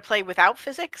game we're gonna play without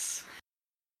physics.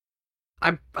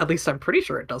 I'm pretty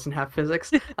sure it doesn't have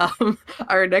physics.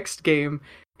 Our next game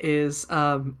is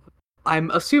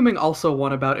I'm assuming also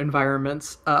one about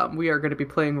environments. We are going to be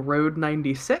playing Road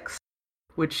 96,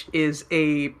 which is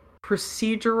a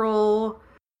procedural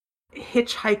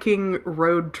hitchhiking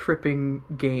road tripping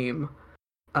game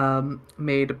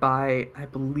made by, I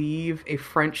believe, a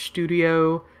French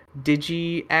studio,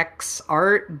 Digix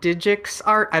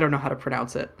Art. I don't know how to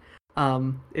pronounce it.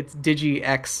 It's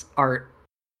Digix Art.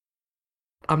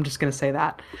 I'm just gonna say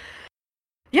that.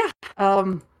 Yeah.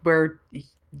 Where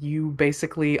you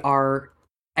basically are,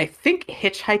 I think,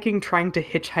 hitchhiking, trying to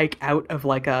hitchhike out of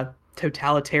like a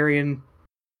totalitarian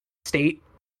state,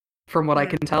 from what I Hmm.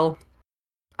 can tell.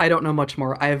 I don't know much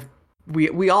more.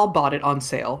 We all bought it on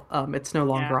sale. It's no Yeah.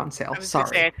 longer on sale. I was gonna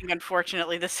say, Sorry. I think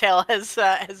unfortunately the sale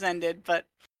has ended, but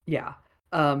Yeah.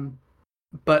 Um,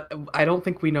 but I don't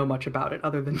think we know much about it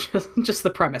other than just the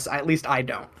premise. At least I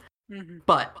don't. mhm.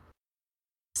 But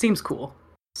seems cool.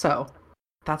 So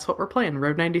that's what we're playing.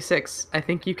 Road 96. I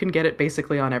think you can get it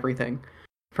basically on everything,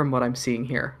 from what I'm seeing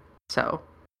here. So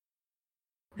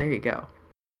there you go.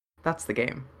 That's the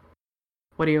game.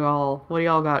 What do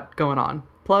y'all got going on?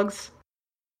 Plugs?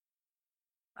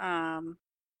 Um,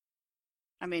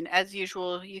 I mean, as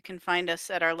usual, you can find us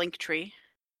at our link tree.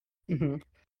 Mm-hmm.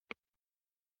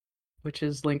 Which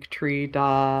is linktree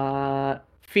dot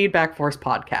feedback force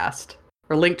podcast,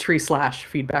 or linktree slash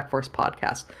feedback force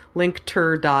podcast,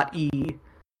 linkter.e Yeah.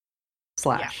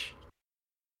 slash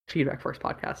feedback force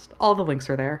podcast. All the links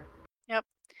are there. Yep.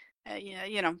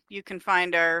 Yeah, you can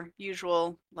find our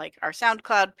usual, like our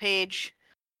SoundCloud page.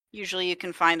 Usually you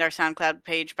can find our SoundCloud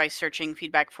page by searching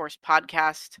Feedback Force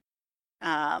Podcast.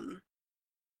 Um,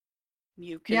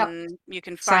 Yep. you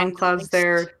can find SoundCloud's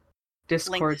there, links.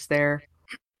 Discord's there,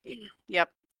 Yep.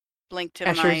 Link to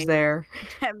Escher's my there.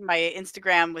 my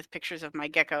Instagram with pictures of my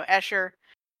gecko Escher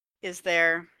is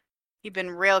there. He's been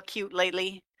real cute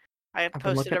lately. I I've been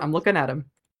posted looking. a I'm looking at him.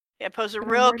 I posted a Look at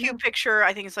him real right cute now. picture.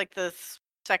 I think it's like the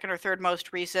second or third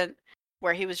most recent,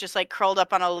 where he was just like curled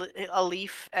up on a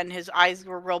leaf and his eyes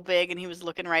were real big and he was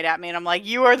looking right at me and I'm like,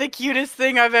 "You are the cutest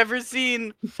thing I've ever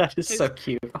seen." That is His so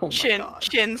cute. Oh my god.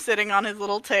 chin sitting on his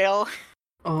little tail.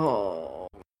 Oh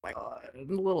my god,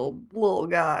 little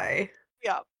guy.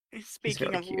 Yeah. He's Speaking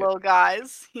very of cute. little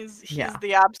guys, he's Yeah.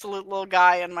 the absolute little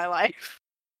guy in my life.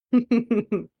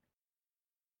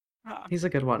 Uh, He's a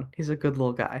good one. He's a good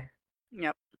little guy.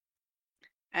 yep.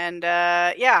 And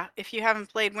yeah, if you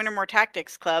haven't played Wintermore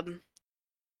Tactics Club,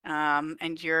 and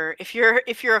if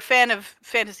you're a fan of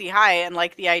Fantasy High and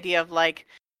like the idea of like,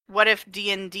 what if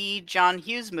D&D John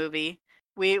Hughes movie?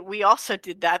 We also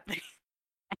did that thing,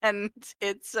 and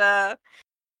it's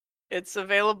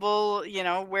available,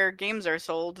 where games are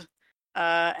sold,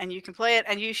 and you can play it.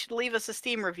 And you should leave us a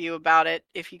Steam review about it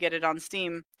if you get it on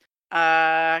Steam,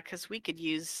 because we could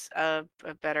use a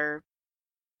better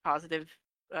positive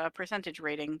percentage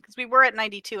rating, because we were at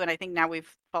 92 and I think now we've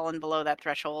fallen below that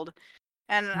threshold.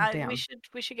 And Oh, we damn.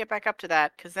 should get back up to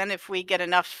that, because then if we get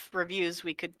enough reviews,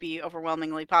 we could be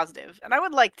overwhelmingly positive. And I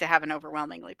would like to have an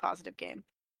overwhelmingly positive game.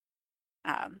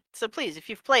 So please, if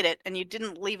you've played it and you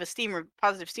didn't leave a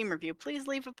positive Steam review, please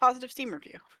leave a positive Steam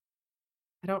review.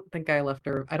 I don't think I left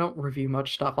her. I don't review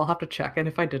much stuff. I'll have to check, and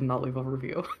if I didn't, I'll leave a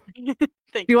review. Thank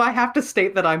Do you. I have to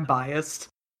state that I'm biased?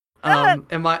 Uh,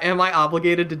 Am I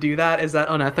obligated to do that? Is that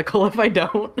unethical if I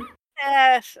don't?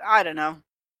 yes, I don't know.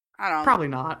 I don't. Probably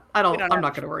not. I We don't. don't I'm have.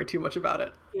 not going to worry too much about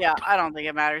it. Yeah, I don't think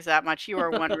it matters that much. You are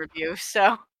one review,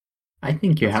 so I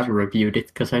think you That's have true. reviewed it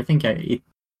because I think it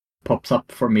pops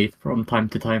up for me from time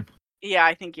to time. yeah,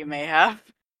 I think you may have.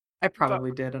 I But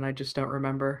probably did, and I just don't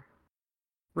remember.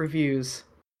 Reviews.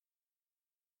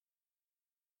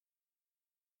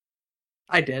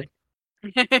 I did.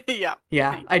 yeah.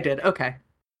 Yeah, I did. Okay.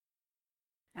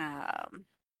 Um,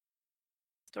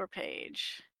 store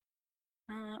page.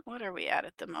 What are we at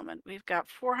the moment? We've got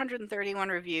 431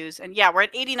 reviews, and yeah, we're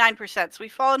at 89%. So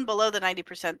we've fallen below the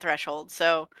 90% threshold.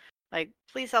 So, like,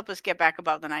 please help us get back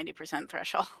above the 90%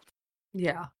 threshold.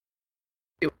 Yeah.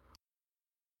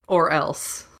 Or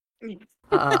else.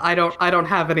 I don't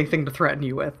have anything to threaten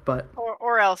you with, but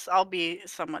or else I'll be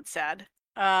somewhat sad.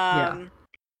 yeah.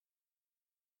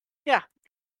 Yeah,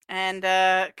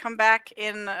 and come back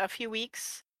in a few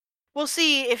weeks. We'll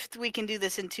see if we can do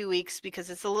this in 2 weeks, because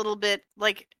it's a little bit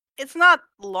like, it's not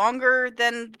longer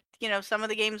than some of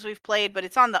the games we've played, but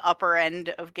it's on the upper end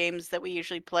of games that we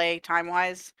usually play time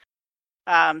wise.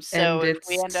 So And if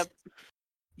we end up,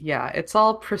 it's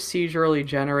all procedurally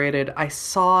generated. I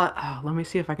saw, let me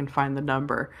see if I can find the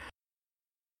number.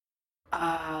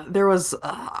 There was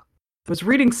was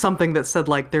reading something that said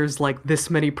like there's like this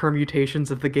many permutations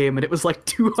of the game, and it was like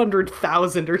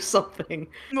 200,000 or something.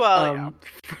 Well, yeah.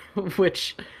 Um,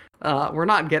 which we're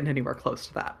not getting anywhere close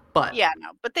to that. But Yeah,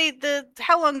 no. But the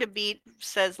How Long to Beat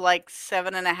says like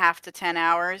 7.5 to 10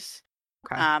 hours.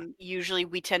 okay. Usually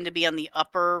we tend to be on the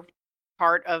upper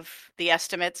part of the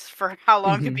estimates for How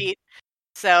Long to Mhm. Beat.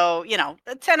 So,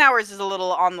 10 hours is a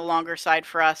little on the longer side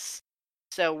for us.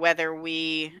 So whether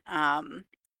we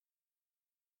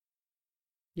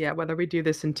Yeah, whether we do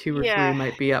this in 2 or 3 yeah,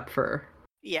 might be might up be up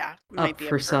for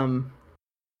for some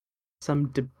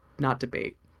not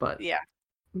debate, but yeah.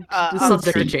 We'll subject to see.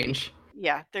 Uncertainty. change.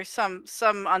 Yeah, there's some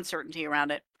uncertainty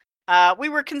around it. We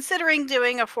were considering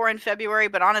doing a 4 in February,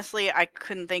 but honestly, I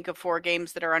couldn't think of 4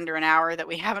 games that are under an hour that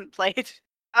we haven't played.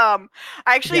 I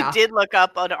actually Yeah, did look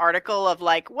up an article of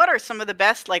like what are some of the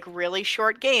best like really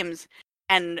short games,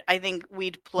 and I think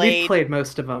we'd played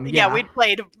most of them. Yeah, we'd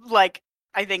played like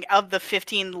I think of the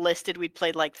 15 listed, we'd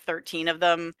played like 13 of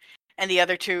them, and the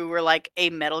other 2 were like a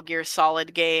Metal Gear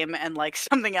Solid game and like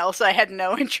something else I had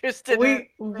no interest in it.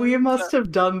 we So, must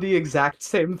have done the exact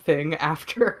same thing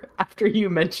after you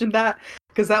mentioned that,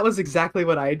 because that was exactly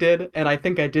what I did, and I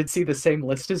think I did see the same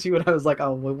list as you, and I was like,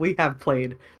 oh, well, we have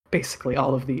played basically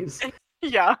all of these.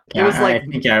 yeah. It was Yeah, I like,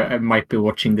 think I might be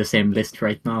watching the same list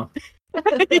right now.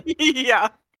 Yeah.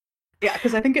 yeah,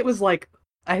 because I think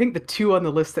the 2 on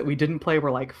the list that we didn't play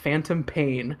were like Phantom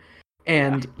Pain Yeah.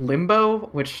 and Limbo,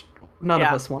 which none of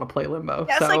Yeah. us want to play Limbo.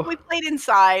 Yeah, it's like So we played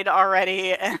Inside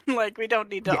already and like we don't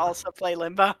need to yeah, also play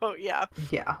Limbo. Yeah.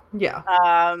 yeah.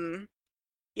 Um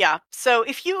yeah. So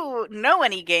if you know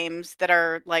any games that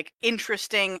are like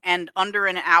interesting and under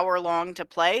an hour long to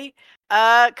play,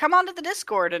 come onto the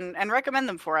Discord and recommend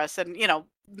them for us. And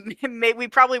we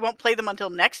probably won't play them until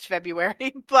next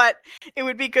February, but it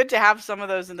would be good to have some of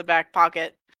those in the back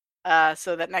pocket,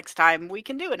 so that next time we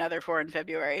can do another 4 in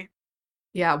February.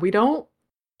 Yeah, we don't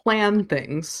plan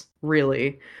things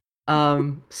really.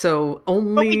 So But we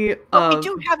only but we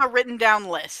do have a written down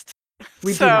list.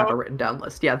 we do have So a written down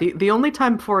list. Yeah, the only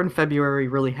time 4 in February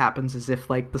really happens is if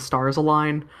like the stars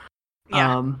align.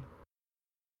 yeah. Um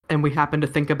and we happen to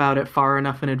think about it far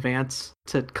enough in advance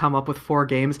to come up with 4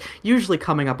 games. Usually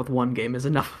coming up with 1 game is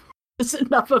enough is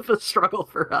enough of a struggle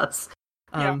for us.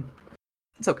 Yeah.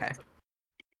 It's okay.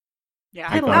 Yeah.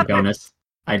 I It'll gotta Not be happen. honest,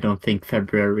 I don't think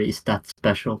February is that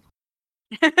special.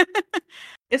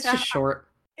 It's Yeah, just short.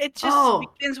 it just Oh,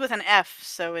 begins with an F,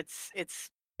 so it's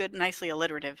good, nicely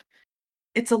alliterative.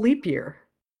 it's a leap year.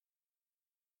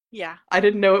 Yeah. I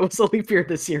didn't know it was a leap year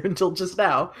this year until just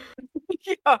now.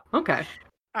 Yeah. Okay.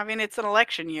 I mean, it's an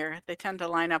election year. They tend to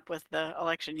line up with the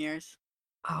election years.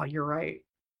 Oh, you're right.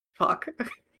 Fuck.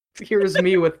 Here's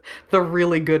me with the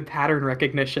really good pattern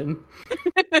recognition.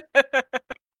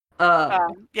 Uh,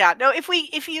 Yeah, no,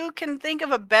 if you can think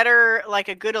of a better, like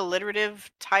a good alliterative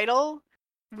title,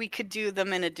 we could do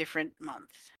them in a different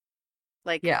month.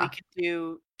 Like we yeah, could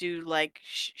do like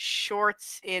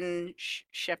shorts in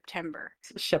September.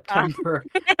 Uh, September.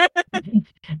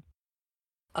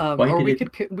 Why Or did we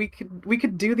it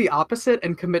could do the opposite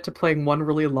and commit to playing one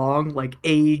really long, like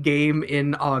a game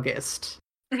in August.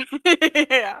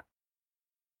 yeah.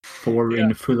 4 Yeah.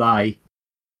 in July?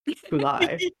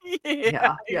 July.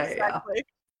 Yeah, Yeah. exactly.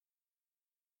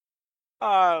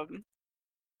 Um,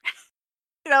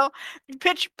 you know,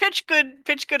 pitch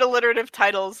good alliterative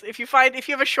titles. If you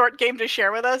have a short game to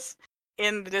share with us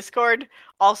in the Discord,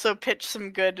 also pitch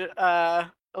some good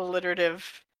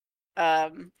alliterative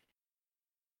um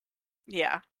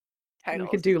yeah, We could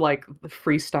titles. do like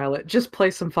freestyle it. Just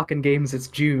play some fucking games. It's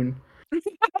June.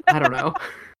 I don't know.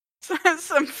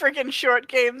 Some freaking short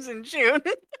games in June.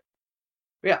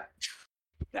 Yeah.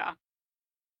 Yeah.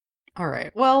 All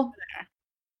right. Well,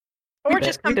 Or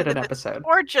we did an episode.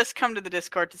 just come to the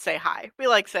Discord to say hi. We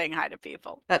like saying hi to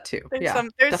people. That too. There's Yeah, some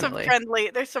definitely.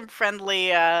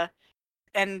 friendly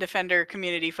End Defender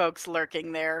community folks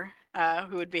lurking there,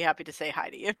 who would be happy to say hi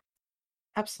to you.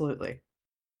 Absolutely.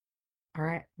 All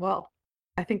right. Well,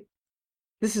 I think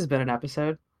this has been an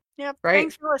episode, Yep. right?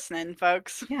 Thanks for listening,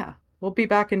 folks. Yeah. We'll be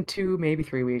back in 2, maybe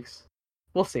 3 weeks.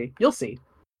 We'll see. You'll see.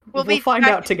 We'll We'll be find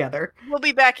back out together. we'll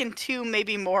be back in 2,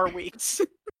 maybe more weeks.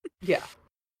 Yeah. Yeah,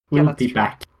 We'll that's be true.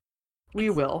 back. We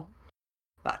will.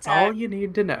 That's All right. all you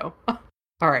need to know.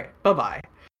 All right. Bye-bye.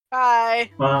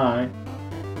 Bye. Bye.